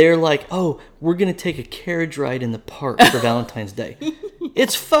 They're like, oh, we're going to take a carriage ride in the park for Valentine's Day.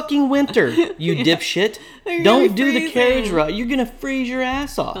 It's fucking winter, you dipshit. Don't do the carriage ride. You're going to freeze your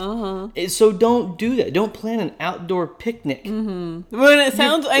ass off. So don't do that. Don't plan an outdoor picnic. Well, it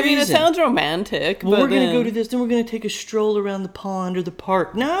sounds romantic. Well, we're going to go to this, then we're going to take a stroll around the pond or the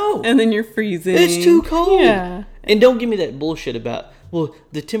park. No. And then you're freezing. It's too cold. Yeah. And don't give me that bullshit about, well,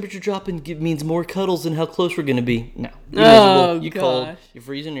 the temperature dropping means more cuddles and how close we're going to be. No. You're miserable. You're cold. You're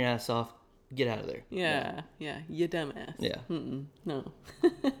freezing your ass off. Get out of there. Yeah. You dumbass. Yeah. No.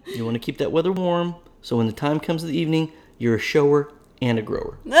 You want to keep that weather warm, so when the time comes in the evening, you're a shower and a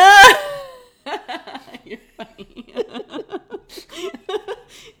grower. You're funny.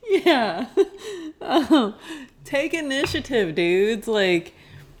 Yeah. Take initiative, dudes. Like,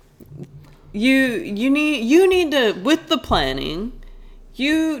 you need to, with the planning,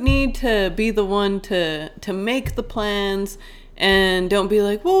 you need to be the one to make the plans, and don't be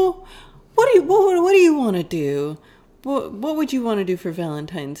like, well, what do you want to do? What would you want to do for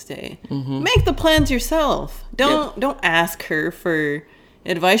Valentine's Day? Make the plans yourself. Don't ask her for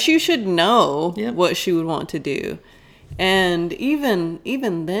advice. You should know what she would want to do. And even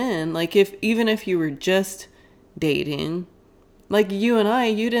then, like even if you were just dating, like you and I,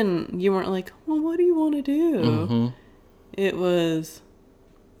 you weren't like, well, what do you want to do? Mm-hmm. It was.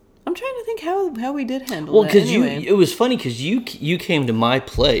 I'm trying to think how we did handle that. Well, because it was funny because you came to my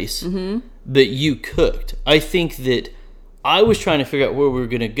place, but you cooked. I think that I was trying to figure out where we were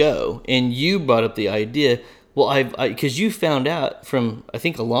going to go, and you brought up the idea. Well, because you found out from, I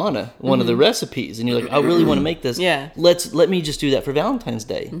think, Alana, one of the recipes, and you're like, I really want to make this. Yeah. Let me just do that for Valentine's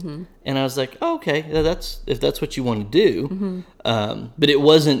Day. Mm-hmm. And I was like, oh, okay, if that's what you want to do. Mm-hmm. But it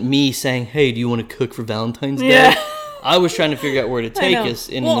wasn't me saying, hey, do you want to cook for Valentine's Day? Yeah. I was trying to figure out where to take us,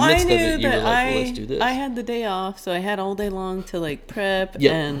 and in the midst of it, you were like, well, let's do this. I had the day off, so I had all day long to like prep and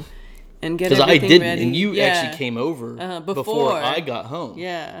get everything ready. Because I didn't, ready. And you actually came over before I got home.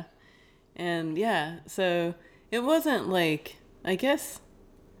 Yeah. And so it wasn't like, I guess,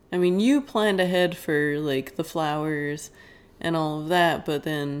 I mean, you planned ahead for like the flowers and all of that, but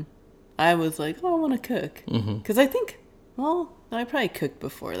then I was like, oh, I want to cook. Because I think, well, I probably cooked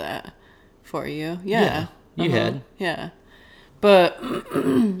before that for you. Yeah. You had. Yeah. But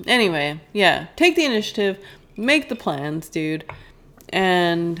anyway, take the initiative, make the plans, dude.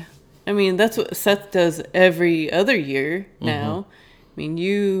 And I mean, that's what Seth does every other year now. I mean,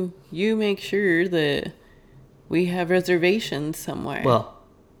 you make sure that we have reservations somewhere. Well,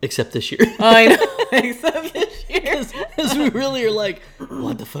 except this year. I know, except this year. Because we really are like,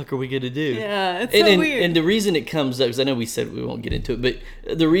 what the fuck are we going to do? Yeah, it's so weird. And the reason it comes up, because I know we said we won't get into it,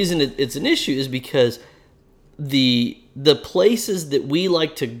 but the reason it's an issue is because the places that we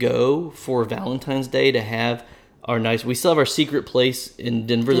like to go for Valentine's Day to have our nice, we still have our secret place in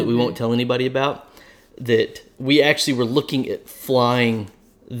Denver that we won't tell anybody about, that we actually were looking at flying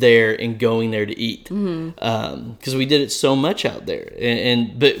there and going there to eat, because we did it so much out there,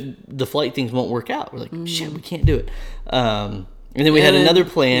 but the flight things won't work out. We're like, shit, we can't do it. And then we had another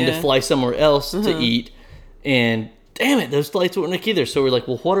plan to fly somewhere else to eat, and damn it, those flights wouldn't work either. So we're like,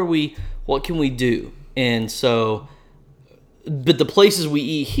 well, what can we do? And so, but the places we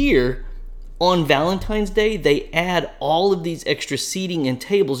eat here on Valentine's Day, they add all of these extra seating and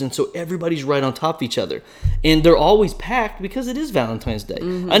tables, and so everybody's right on top of each other, and they're always packed because it is Valentine's Day.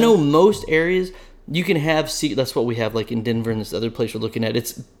 I know most areas you can have seat. That's what we have, like in Denver and this other place we're looking at.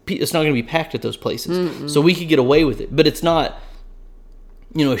 It's not going to be packed at those places, so we could get away with it. But it's not,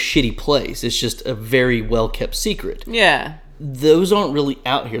 a shitty place. It's just a very well kept secret. Yeah. Those aren't really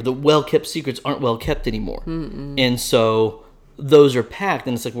out here. The well-kept secrets aren't well-kept anymore. And so those are packed,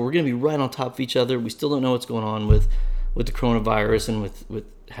 and it's like, well, we're going to be right on top of each other. We still don't know what's going on with the coronavirus and with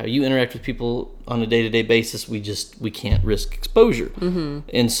how you interact with people on a day-to-day basis. We can't risk exposure.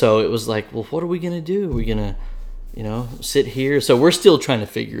 And so it was like, well, what are we going to do? Are we going to, sit here? So we're still trying to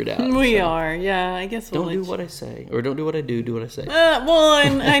figure it out. We are, yeah. I guess we'll do what I say, or don't do what I do. Do what I say.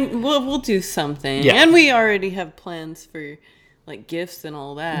 We'll do something. Yeah. And we already have plans for like gifts and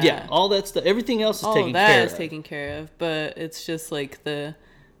all that. Yeah, all that stuff. Everything else is taken care of. All that is taken care of, but it's just like the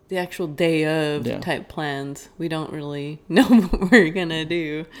actual day of type plans. We don't really know what we're gonna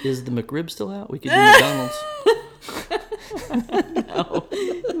do. Is the McRib still out? We could do McDonald's.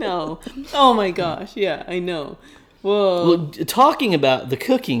 No. Oh my gosh, yeah, I know. Well, talking about the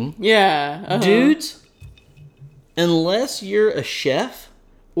cooking, dudes, unless you're a chef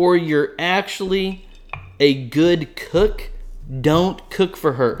or you're actually a good cook, don't cook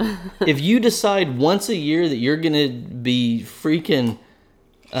for her. If you decide once a year that you're gonna be freaking,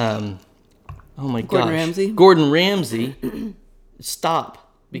 Gordon Ramsay,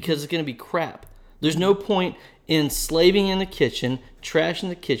 stop, because it's gonna be crap. There's no point in slaving in the kitchen, trashing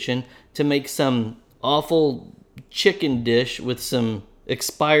the kitchen to make some awful chicken dish with some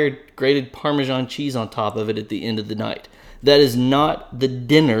expired grated Parmesan cheese on top of it at the end of the night. That is not the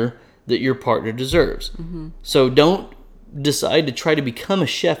dinner that your partner deserves. So don't decide to try to become a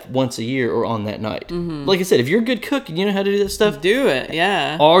chef once a year or on that night. Like I said, if you're a good cook and you know how to do that stuff, do it.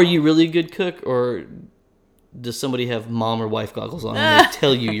 Yeah. Are you really a good cook, or does somebody have mom or wife goggles on and they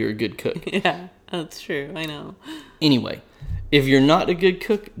tell you you're a good cook? Yeah, that's true. I know. Anyway, if you're not a good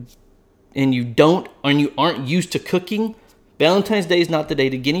cook and you aren't used to cooking, Valentine's Day is not the day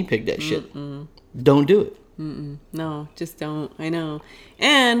to guinea pig that shit. Don't do it. No, just don't. I know.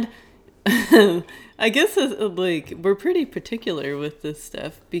 And I guess like we're pretty particular with this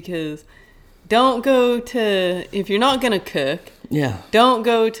stuff, because don't go to, if you're not gonna cook, don't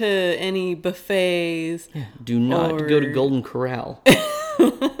go to any buffets. Do not go to Golden Corral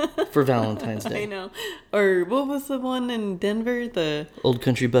for Valentine's Day. I know. Or what was the one in Denver? The Old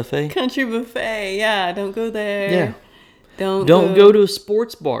Country Buffet. Country Buffet. Yeah, don't go there. Yeah. Don't go to a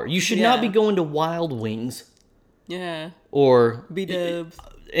sports bar. You should not be going to Wild Wings Yeah. Or B-dubs.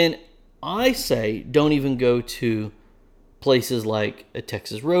 And I say don't even go to places like a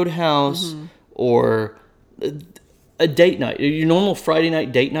Texas Roadhouse or a date night. Your normal Friday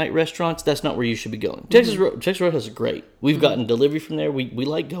night date night restaurants, that's not where you should be going. Texas Roadhouse is great. We've gotten delivery from there. We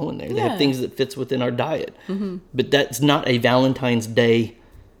like going there. They have things that fits within our diet. But that's not a Valentine's Day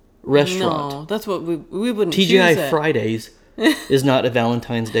restaurant. No, that's what we wouldn't TGI choose Fridays is not a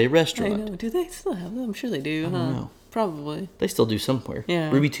Valentine's Day I restaurant. know. Do they still have them? I'm sure they do. I don't know. Probably. They still do somewhere. Yeah.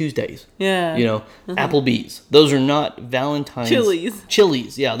 Ruby Tuesdays. Yeah. You know, Applebee's. Those are not Valentine's.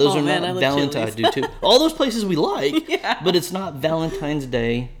 Chili's. Yeah, those are man, not I love Valentine's. I do too. All those places we like, but it's not Valentine's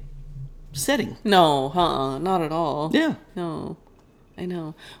Day setting. No, not at all. Yeah. No. I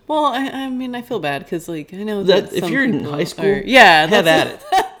know. Well, I mean, I feel bad because, like, I know That that if some you're in people high school, have at it.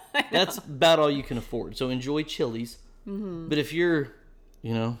 That's about all you can afford. So enjoy Chili's. But if you're,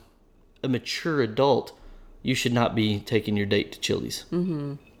 you know, a mature adult, you should not be taking your date to Chili's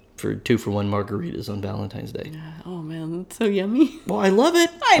for 2-for-1 margaritas on Valentine's Day. Oh man, that's so yummy. Well, I love it.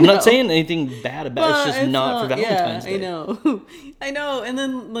 I'm not saying anything bad about it. It's just not for Valentine's Day. I know. I know. And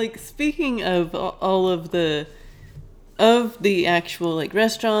then, like, speaking of all of the actual, like,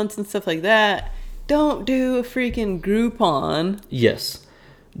 restaurants and stuff like that, don't do a freaking Groupon. Yes.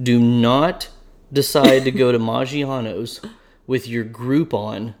 Do not decide to go to Maggiano's with your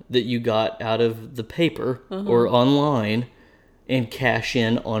Groupon that you got out of the paper or online and cash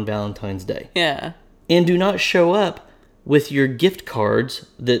in on Valentine's Day. Yeah. And do not show up with your gift cards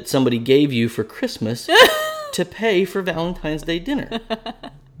that somebody gave you for Christmas to pay for Valentine's Day dinner.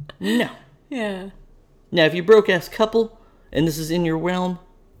 No. Yeah. Now, if you're a broke-ass couple and this is in your realm,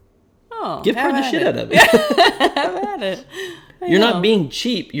 gift card the shit out of it. Have at it. You're not being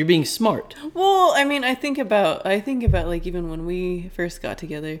cheap. You're being smart. Well, I mean, I think about like even when we first got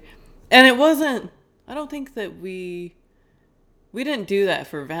together, and it wasn't. I don't think that we didn't do that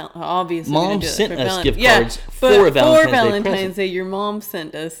for obviously. Mom we didn't do sent that for us gift cards but for Valentine's, Valentine's Day. Your mom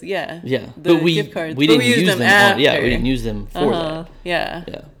sent us, yeah, the but we gift cards. we didn't use them. after. Yeah, we didn't use them for that. Yeah.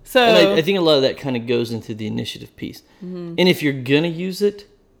 Yeah. So and I think a lot of that kind of goes into the initiative piece. And if you're gonna use it,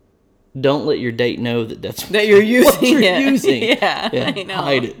 don't let your date know that's that you're using what you're it. using. Yeah, I know.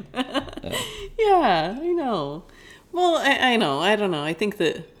 Hide it. Yeah, I know. Well, I know. I don't know. I think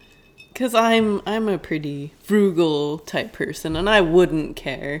that because I'm a pretty frugal type person, and I wouldn't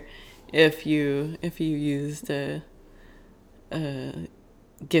care if you used a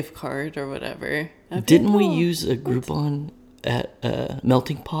gift card or whatever. Didn't we use a Groupon at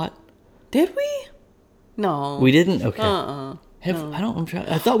Melting Pot? Did we? No, We didn't. Okay. no. I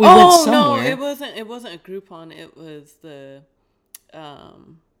thought we went somewhere. No, it wasn't a Groupon. It was the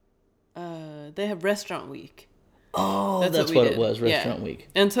they have Restaurant Week. Oh, that's what it was. Restaurant Week.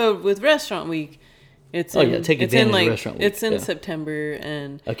 And so with Restaurant Week, it's take advantage of Restaurant Week. It's in September,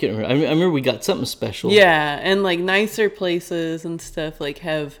 and I can't remember. I remember we got something special. Yeah, and like nicer places and stuff like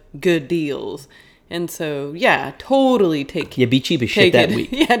have good deals. And so, yeah, totally be cheap as shit that week.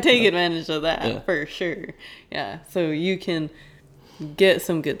 Yeah, take advantage of that for sure. Yeah, so you can get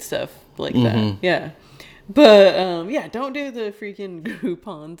some good stuff like that. Yeah. But, don't do the freaking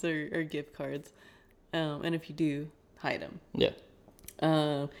Groupons or gift cards. And if you do, hide them. Yeah.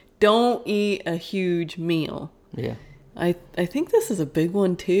 Don't eat a huge meal. Yeah. I think this is a big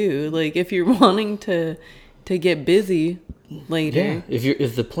one, too. Like, if you're wanting to get busy later. Yeah.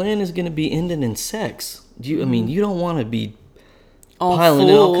 If the plan is going to be ending in sex, you don't want to be piling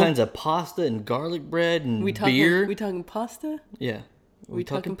in all kinds of pasta and garlic bread and beer. We talking pasta? Yeah. We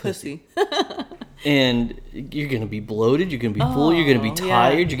talking pussy. And you're going to be bloated. You're going to be full. You're going to be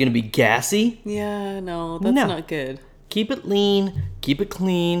tired. You're going to be gassy. Yeah, no, that's not good. Keep it lean. Keep it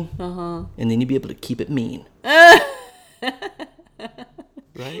clean. And then you'll be able to keep it mean.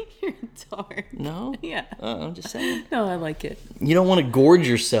 Right? You're dark. No? Yeah. I'm just saying. No, I like it. You don't want to gorge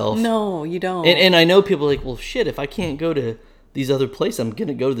yourself. No, you don't. And I know people are like, well, shit, if I can't go to these other places, I'm going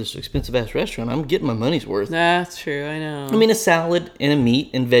to go to this expensive-ass restaurant. I'm getting my money's worth. That's true, I know. I mean, a salad and a meat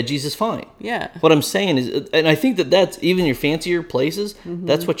and veggies is fine. Yeah. What I'm saying is, and I think that's, even your fancier places,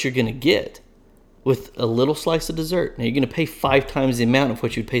 that's what you're going to get with a little slice of dessert. Now, you're going to pay 5 times the amount of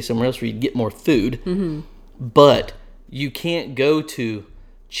what you'd pay somewhere else where you'd get more food. But you can't go to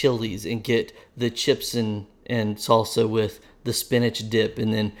Chili's and get the chips and salsa with the spinach dip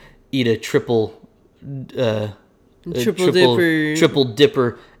and then eat a triple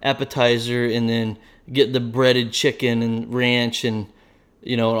dipper appetizer and then get the breaded chicken and ranch and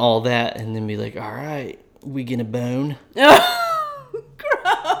and all that and then be like, all right, we gonna bone. Gross.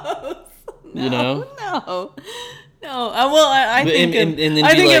 No. Well, I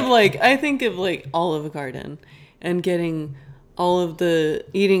think of Olive Garden, and eating all of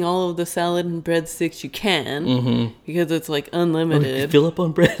the salad and breadsticks you can, because it's like unlimited. Fill up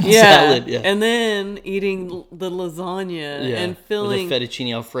on bread and salad. Yeah. And then eating the lasagna and filling with a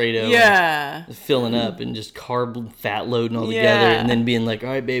fettuccine Alfredo. Yeah. Filling up and just carb and fat loading all together, and then being like, all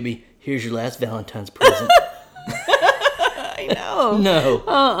right, baby, here's your last Valentine's present. I know.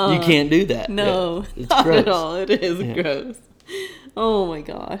 No. You can't do that. No. Yeah. It's not gross. at all. It is gross. Oh my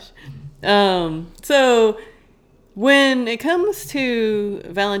gosh. So when it comes to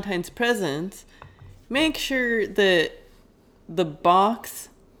Valentine's presents, make sure that the box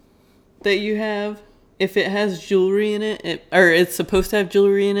that you have, if it has jewelry in it, or it's supposed to have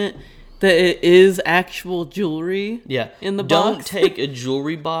jewelry in it, that it is actual jewelry in the box. Don't take a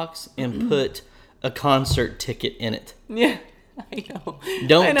jewelry box and put a concert ticket in it. Yeah, I know.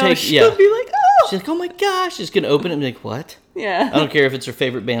 She'll be like, oh! She's like, oh my gosh. She's going to open it and be like, what? Yeah. I don't care if it's her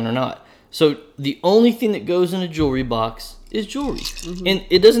favorite band or not. So the only thing that goes in a jewelry box is jewelry. And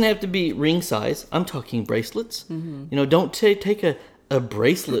it doesn't have to be ring size. I'm talking bracelets. Don't take a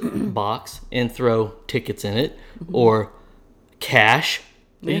bracelet box and throw tickets in it or cash.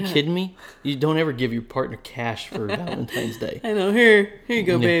 Are you kidding me? You don't ever give your partner cash for Valentine's Day. I know. Here you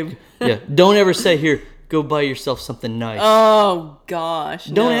go, babe. Yeah. Don't ever say, here, go buy yourself something nice. Oh, gosh.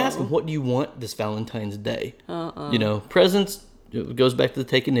 Don't ask them, what do you want this Valentine's Day? Presents, it goes back to the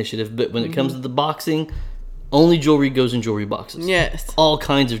take initiative, but when it comes to the boxing, only jewelry goes in jewelry boxes. Yes. All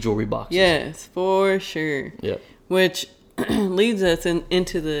kinds of jewelry boxes. Yes, for sure. Yeah. Which leads us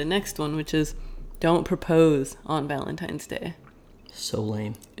into the next one, which is don't propose on Valentine's Day. So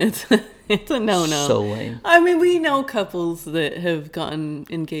lame. It's a no-no. So lame. I mean, we know couples that have gotten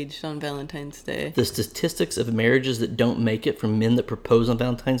engaged on Valentine's Day. The statistics of marriages that don't make it from men that propose on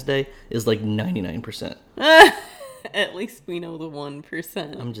Valentine's Day is like 99%. At least we know the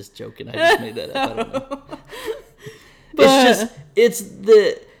 1%. I'm just joking. I just made that up. I don't know.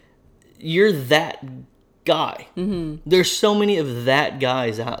 You're that guy. There's so many of that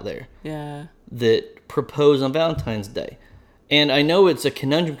guys out there. Yeah. That propose on Valentine's Day. And I know it's a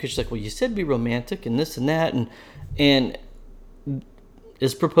conundrum because she's like, well, you said be romantic and this and that. And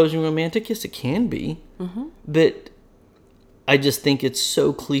is proposing romantic? Yes, it can be. But I just think it's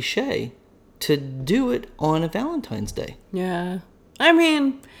so cliche to do it on a Valentine's Day. Yeah. I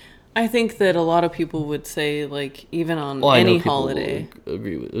mean, I think that a lot of people would say, like, even on any holiday.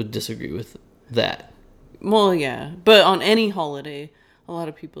 Would disagree with that. Well, yeah. But on any holiday, a lot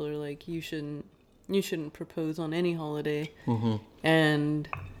of people are like, you shouldn't propose on any holiday. And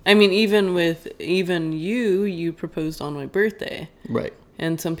I mean, even you proposed on my birthday. Right.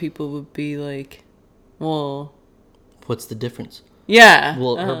 And some people would be like, well, what's the difference? Yeah.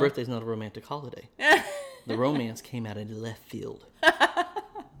 Well, her birthday's not a romantic holiday. The romance came out of left field.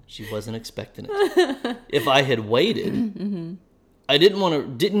 She wasn't expecting it. If I had waited, I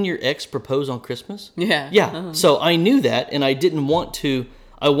didn't your ex propose on Christmas? Yeah. Yeah. So I knew that, and I didn't want to.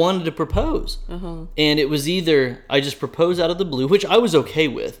 I wanted to propose. And it was either I just proposed out of the blue, which I was okay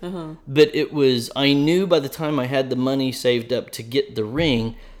with, but I knew by the time I had the money saved up to get the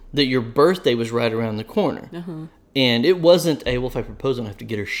ring that your birthday was right around the corner. And it wasn't if I propose, I don't have to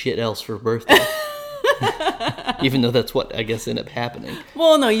get her shit else for her birthday. Even though that's what I guess ended up happening.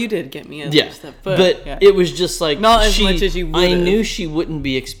 Well, no, you did get me other stuff. But it was just like... Not as much as you would have. I knew she wouldn't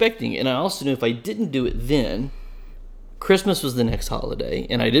be expecting it. And I also knew if I didn't do it then... Christmas was the next holiday,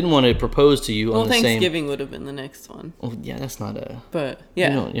 and I didn't want to propose to you on the same... Thanksgiving would have been the next one. Well, yeah, that's not a... But,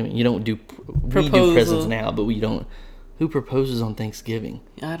 yeah. You don't do... We do presents now, but we don't... Who proposes on Thanksgiving?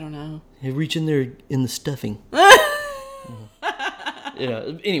 I don't know. Hey, reach in there in the stuffing.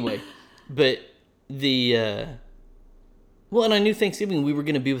 Anyway, but the... Well, and I knew Thanksgiving we were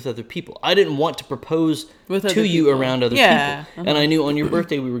going to be with other people. I didn't want to propose to you around other people. And I knew on your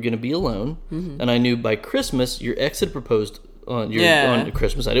birthday we were going to be alone. And I knew by Christmas your ex had proposed on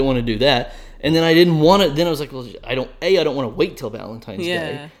Christmas. I didn't want to do that. And then I didn't want to. Then I was like, well, I don't want to wait till Valentine's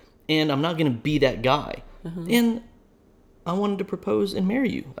Day. And I'm not going to be that guy. And I wanted to propose and marry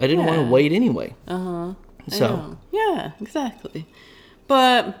you. I didn't want to wait anyway. So yeah, exactly.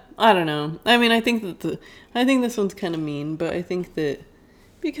 But I don't know. I mean, I think this one's kind of mean, but I think that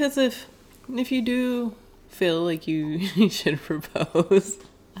because if you do feel like you should propose,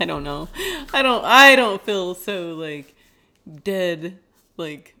 I don't know. I don't feel so like dead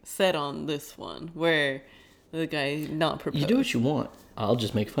like set on this one where the guy not propose. You do what you want. I'll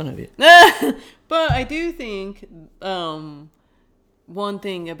just make fun of you. But I do think one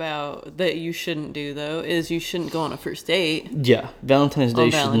thing about that you shouldn't do though is you shouldn't go on a first date. Yeah, Valentine's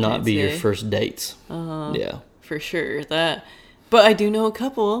Day should not be your first dates. Yeah, for sure that. But I do know a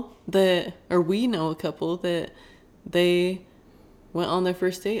couple we know a couple that they went on their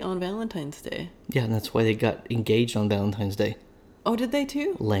first date on Valentine's Day. Yeah, and that's why they got engaged on Valentine's Day. Oh, did they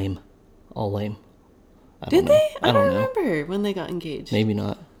too? Lame. All lame. Did they? I don't remember when they got engaged. Maybe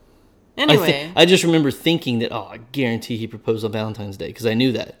not. Anyway. I just remember thinking that, I guarantee he proposed on Valentine's Day, because I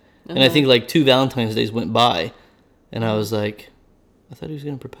knew that. And I think like 2 Valentine's Days went by, and I was like, I thought he was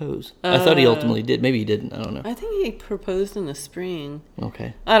going to propose. I thought he ultimately did. Maybe he didn't. I don't know. I think he proposed in the spring.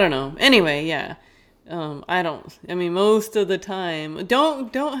 Okay. I don't know. Anyway, yeah. Most of the time,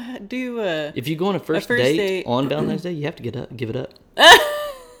 don't do a... If you go on a first date on Valentine's Day, you have to give it up.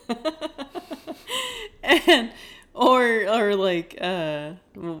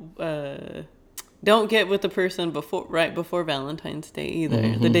 Don't get with the person right before Valentine's Day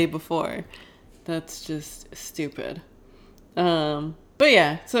either. The day before. That's just stupid. But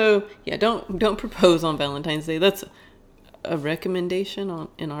yeah, so yeah, don't propose on Valentine's Day. That's a recommendation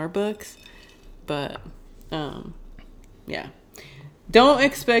in our books. But yeah. Don't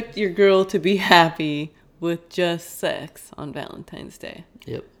expect your girl to be happy with just sex on Valentine's Day.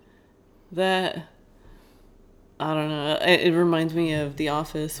 Yep. That, I don't know. It reminds me of The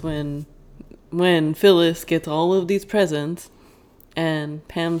Office when Phyllis gets all of these presents and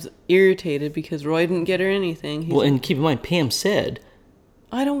Pam's irritated because Roy didn't get her anything. And keep in mind, Pam said,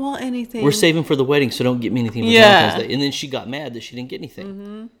 I don't want anything. We're saving for the wedding, so don't get me anything for Valentine's Day. And then she got mad that she didn't get anything.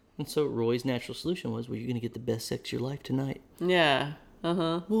 Mm-hmm. And so Roy's natural solution was, well, you're going to get the best sex of your life tonight. Yeah.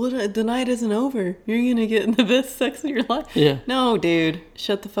 Uh-huh. Well, the night isn't over. You're going to get the best sex of your life. Yeah. No, dude.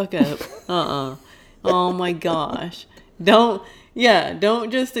 Shut the fuck up. Oh, my gosh. Don't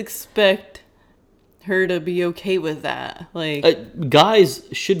just expect her to be okay with that. Like, guys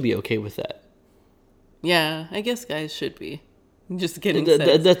should be okay with that. Yeah, I guess guys should be. Just getting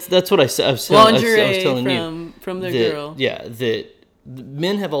sex. That's what I said. Lingerie I was telling from their girl. Yeah, that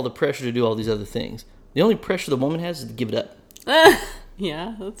men have all the pressure to do all these other things. The only pressure the woman has is to give it up.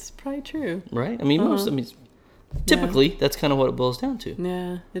 Yeah, that's probably true. Right? Typically, that's kind of what it boils down to.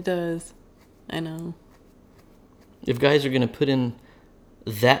 Yeah, it does. I know. If guys are going to put in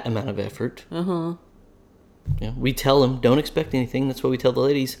that amount of effort, we tell them, don't expect anything. That's why we tell the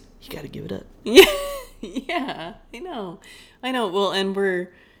ladies, you got to give it up. Yeah, I know. Well, and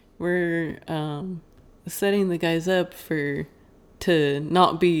we're setting the guys up to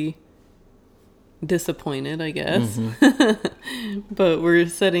not be disappointed, I guess. Mm-hmm. But we're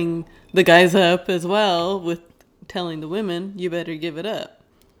setting the guys up as well with telling the women, you better give it up.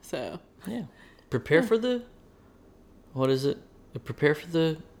 So yeah, prepare for the, what is it? Prepare for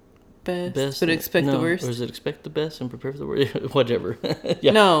the best but expect the worst. Or is it expect the best and prepare for the worst? Whatever.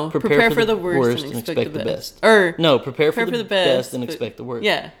 Yeah. No, prepare for the worst and expect the best. Or no, prepare for the best and expect the worst.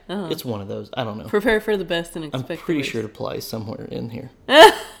 Yeah, it's one of those. I don't know. Prepare for the best and expect the worst. I'm pretty sure it applies somewhere in here.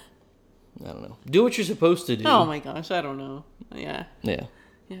 I don't know. Do what you're supposed to do. Oh my gosh, I don't know. Yeah. Yeah.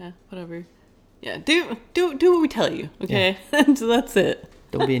 Yeah. Whatever. Yeah. Do what we tell you. Okay. Yeah. So that's it.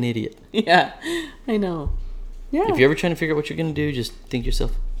 Don't be an idiot. Yeah. I know. Yeah. If you're ever trying to figure out what you're gonna do, just think to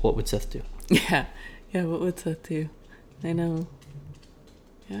yourself, what would Seth do? Yeah. Yeah. What would Seth do? I know.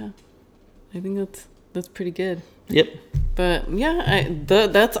 Yeah. I think that's pretty good. Yep. But yeah,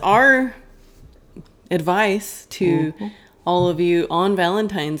 that's our advice to all of you on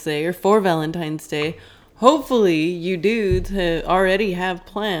Valentine's Day or for Valentine's Day. Hopefully you dudes already have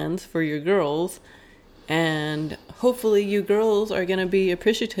plans for your girls, and hopefully you girls are going to be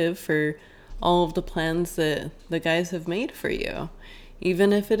appreciative for all of the plans that the guys have made for you.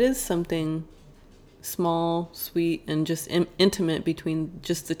 Even if it is something small, sweet, and just intimate between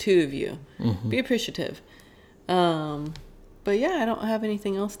just the two of you. Mm-hmm. Be appreciative. But yeah, I don't have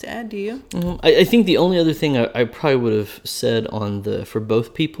anything else to add, do you? I think the only other thing I probably would have said for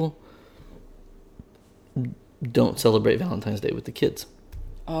both people, don't celebrate Valentine's Day with the kids.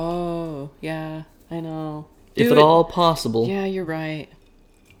 Oh, yeah, I know. If at all possible. Yeah, you're right.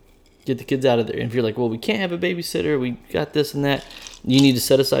 Get the kids out of there. And if you're like, well, we can't have a babysitter, we got this and that, you need to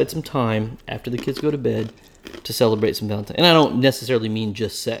set aside some time after the kids go to bed to celebrate some Valentine's. And I don't necessarily mean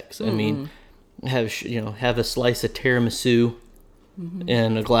just sex. Mm-hmm. I mean, have a slice of tiramisu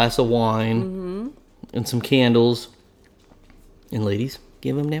and a glass of wine and some candles. And ladies,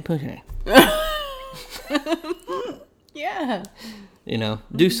 give them that pussy. Yeah.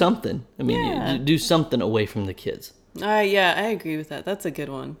 Do something. I mean, do something away from the kids. Yeah, I agree with that. That's a good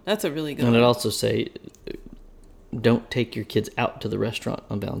one. That's a really good one. And I'd also say, don't take your kids out to the restaurant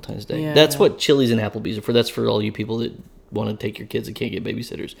on Valentine's Day. Yeah. That's what Chili's and Applebee's are for. That's for all you people that want to take your kids and can't get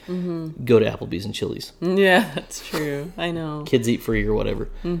babysitters. Mm-hmm. Go to Applebee's and Chili's. Yeah, that's true. I know. Kids eat free or whatever.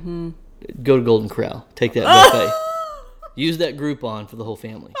 Mm-hmm. Go to Golden Corral. Take that buffet. Use that Groupon for the whole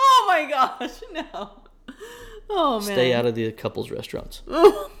family. Oh my gosh, no. Oh, man. Stay out of the couples restaurants.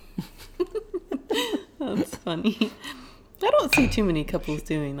 That's funny. I don't see too many couples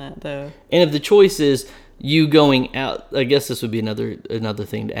doing that, though. And if the choice is you going out, I guess this would be another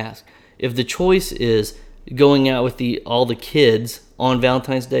thing to ask. If the choice is going out with all the kids on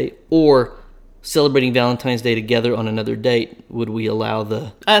Valentine's Day or celebrating Valentine's Day together on another date, would we allow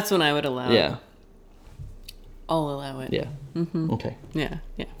the... That's when I would allow it. Yeah. I'll allow it. Yeah. Mm-hmm. Okay. Yeah,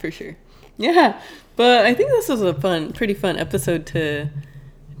 for sure. Yeah, but I think this was a pretty fun episode to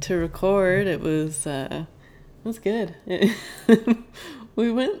record. It was good.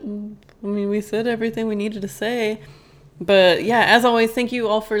 We said everything we needed to say. But yeah, as always, thank you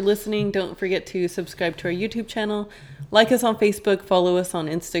all for listening. Don't forget to subscribe to our YouTube channel, like us on Facebook, follow us on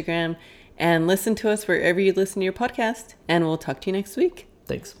Instagram, and listen to us wherever you listen to your podcast. And we'll talk to you next week.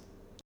 Thanks.